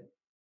where it is.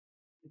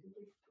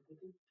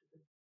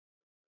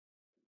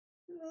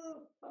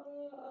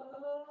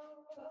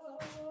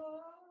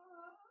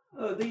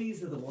 Oh,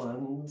 these are the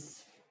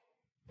ones.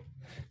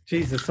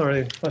 Jesus,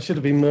 sorry, I should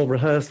have been more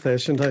rehearsed there,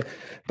 shouldn't I?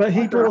 But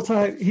he brought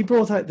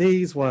out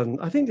these ones.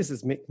 I think this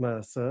is Mick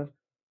Mercer.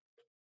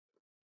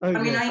 Oh,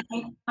 I mean,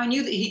 I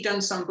knew that he'd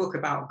done some book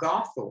about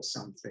goth or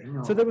something.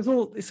 Or... So there was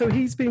so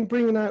he's been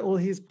bringing out all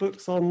his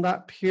books on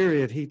that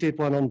period. He did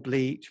one on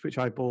Bleach, which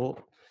I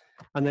bought,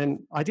 and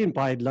then I didn't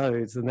buy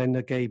loads, and then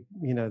they gave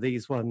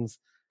these ones,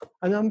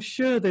 and I'm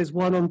sure there's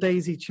one on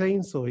Daisy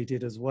Chainsaw he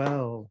did as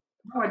well.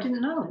 Oh, I didn't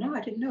know. No, I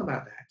didn't know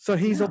about that. So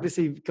he's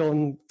obviously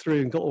gone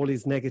through and got all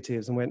his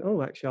negatives and went,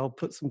 oh, actually, I'll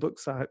put some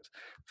books out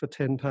for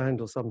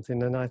 £10 or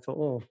something. And I thought,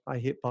 oh, I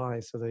hit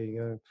buy. So there you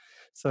go.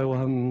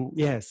 So,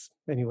 yes,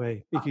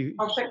 anyway.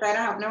 I'll check that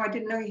out. No, I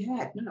didn't know he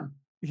had. No.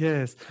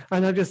 Yes.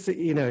 And I just,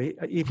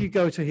 if you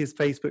go to his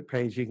Facebook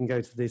page, you can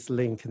go to this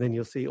link and then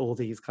you'll see all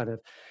these kind of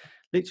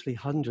literally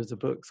hundreds of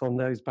books on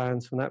those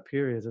bands from that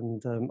period.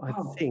 And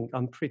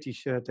I'm pretty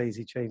sure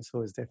Daisy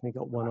Chainsaw has definitely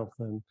got one of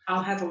them.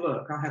 I'll have a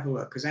look,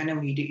 because I know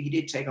he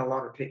did take a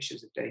lot of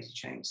pictures of Daisy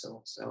Chainsaw.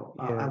 So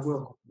yes. I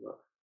will look.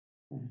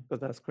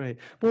 But that's great.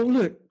 Well,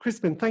 look,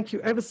 Crispin, thank you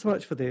ever so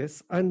much for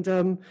this.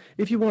 And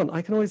if you want,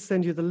 I can always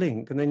send you the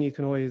link and then you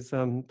can always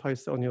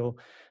post it on your...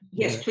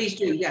 Yes, please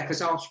do. Yeah,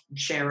 because I'll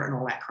share it and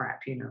all that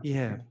crap,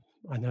 Yeah,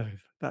 I know.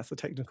 That's a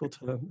technical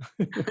term.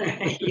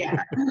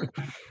 Yeah.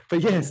 But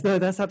yes, no,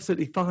 that's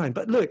absolutely fine.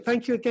 But look,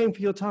 thank you again for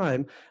your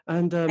time.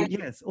 And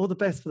yes, all the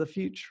best for the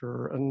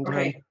future. And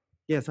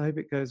yes, I hope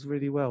it goes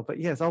really well. But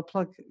yes, I'll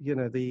plug,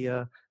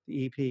 the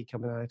EP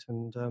coming out.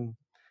 And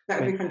that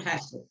would be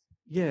fantastic.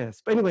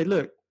 Yes. But anyway,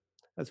 look,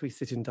 as we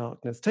sit in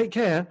darkness, take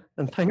care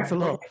and thanks a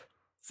lot.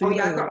 I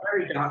got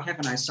very dark,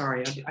 haven't I?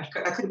 Sorry. I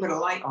could have put a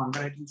light on,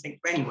 but I didn't think.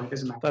 But anyway, it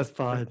doesn't matter. That's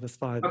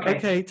fine.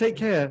 Okay, take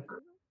care.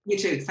 You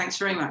too. Thanks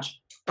very much.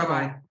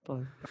 Bye-bye.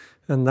 Bye.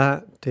 And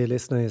that, dear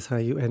listener, is how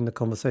you end the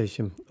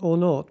conversation. Or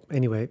not.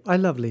 Anyway, I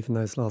love leaving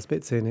those last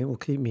bits in. It will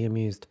keep me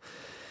amused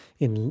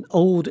in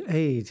old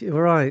age.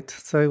 All right.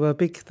 So a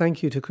big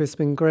thank you to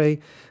Crispin Gray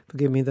for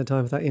giving me the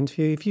time for that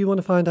interview. If you want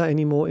to find out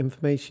any more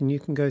information, you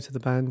can go to the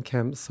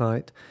Bandcamp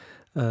site,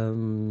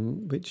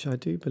 which I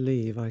do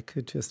believe I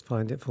could just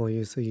find it for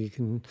you so you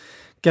can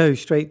go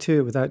straight to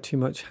it without too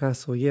much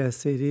hassle.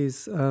 Yes, it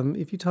is.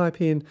 If you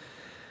type in,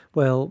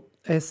 StarShal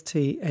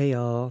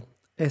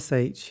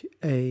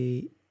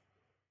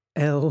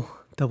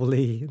double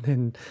E, and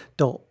then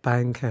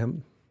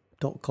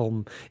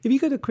 .bandcamp.com. If you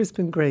go to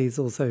Crispin Gray's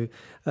also,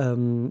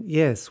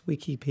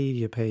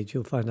 Wikipedia page,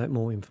 you'll find out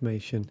more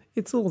information.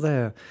 It's all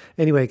there.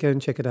 Anyway, go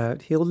and check it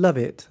out. He'll love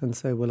it, and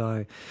so will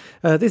I.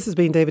 This has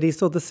been David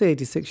Eastaugh, the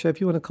C86 Show. If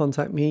you want to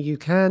contact me, you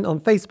can on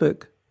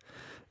Facebook,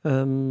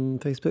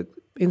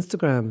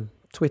 Instagram,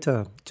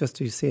 Twitter. Just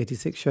do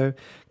C86 Show.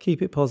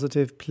 Keep it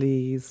positive,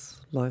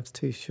 please. Life's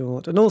too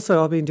short. And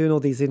also, I've been doing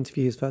all these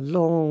interviews for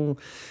long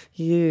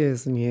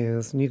years and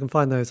years, and you can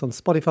find those on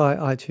Spotify,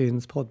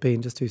 iTunes,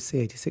 Podbean. Just do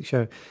C86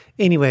 Show.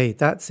 Anyway,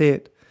 that's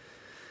it.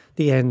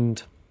 The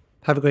end.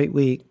 Have a great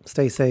week.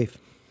 Stay safe.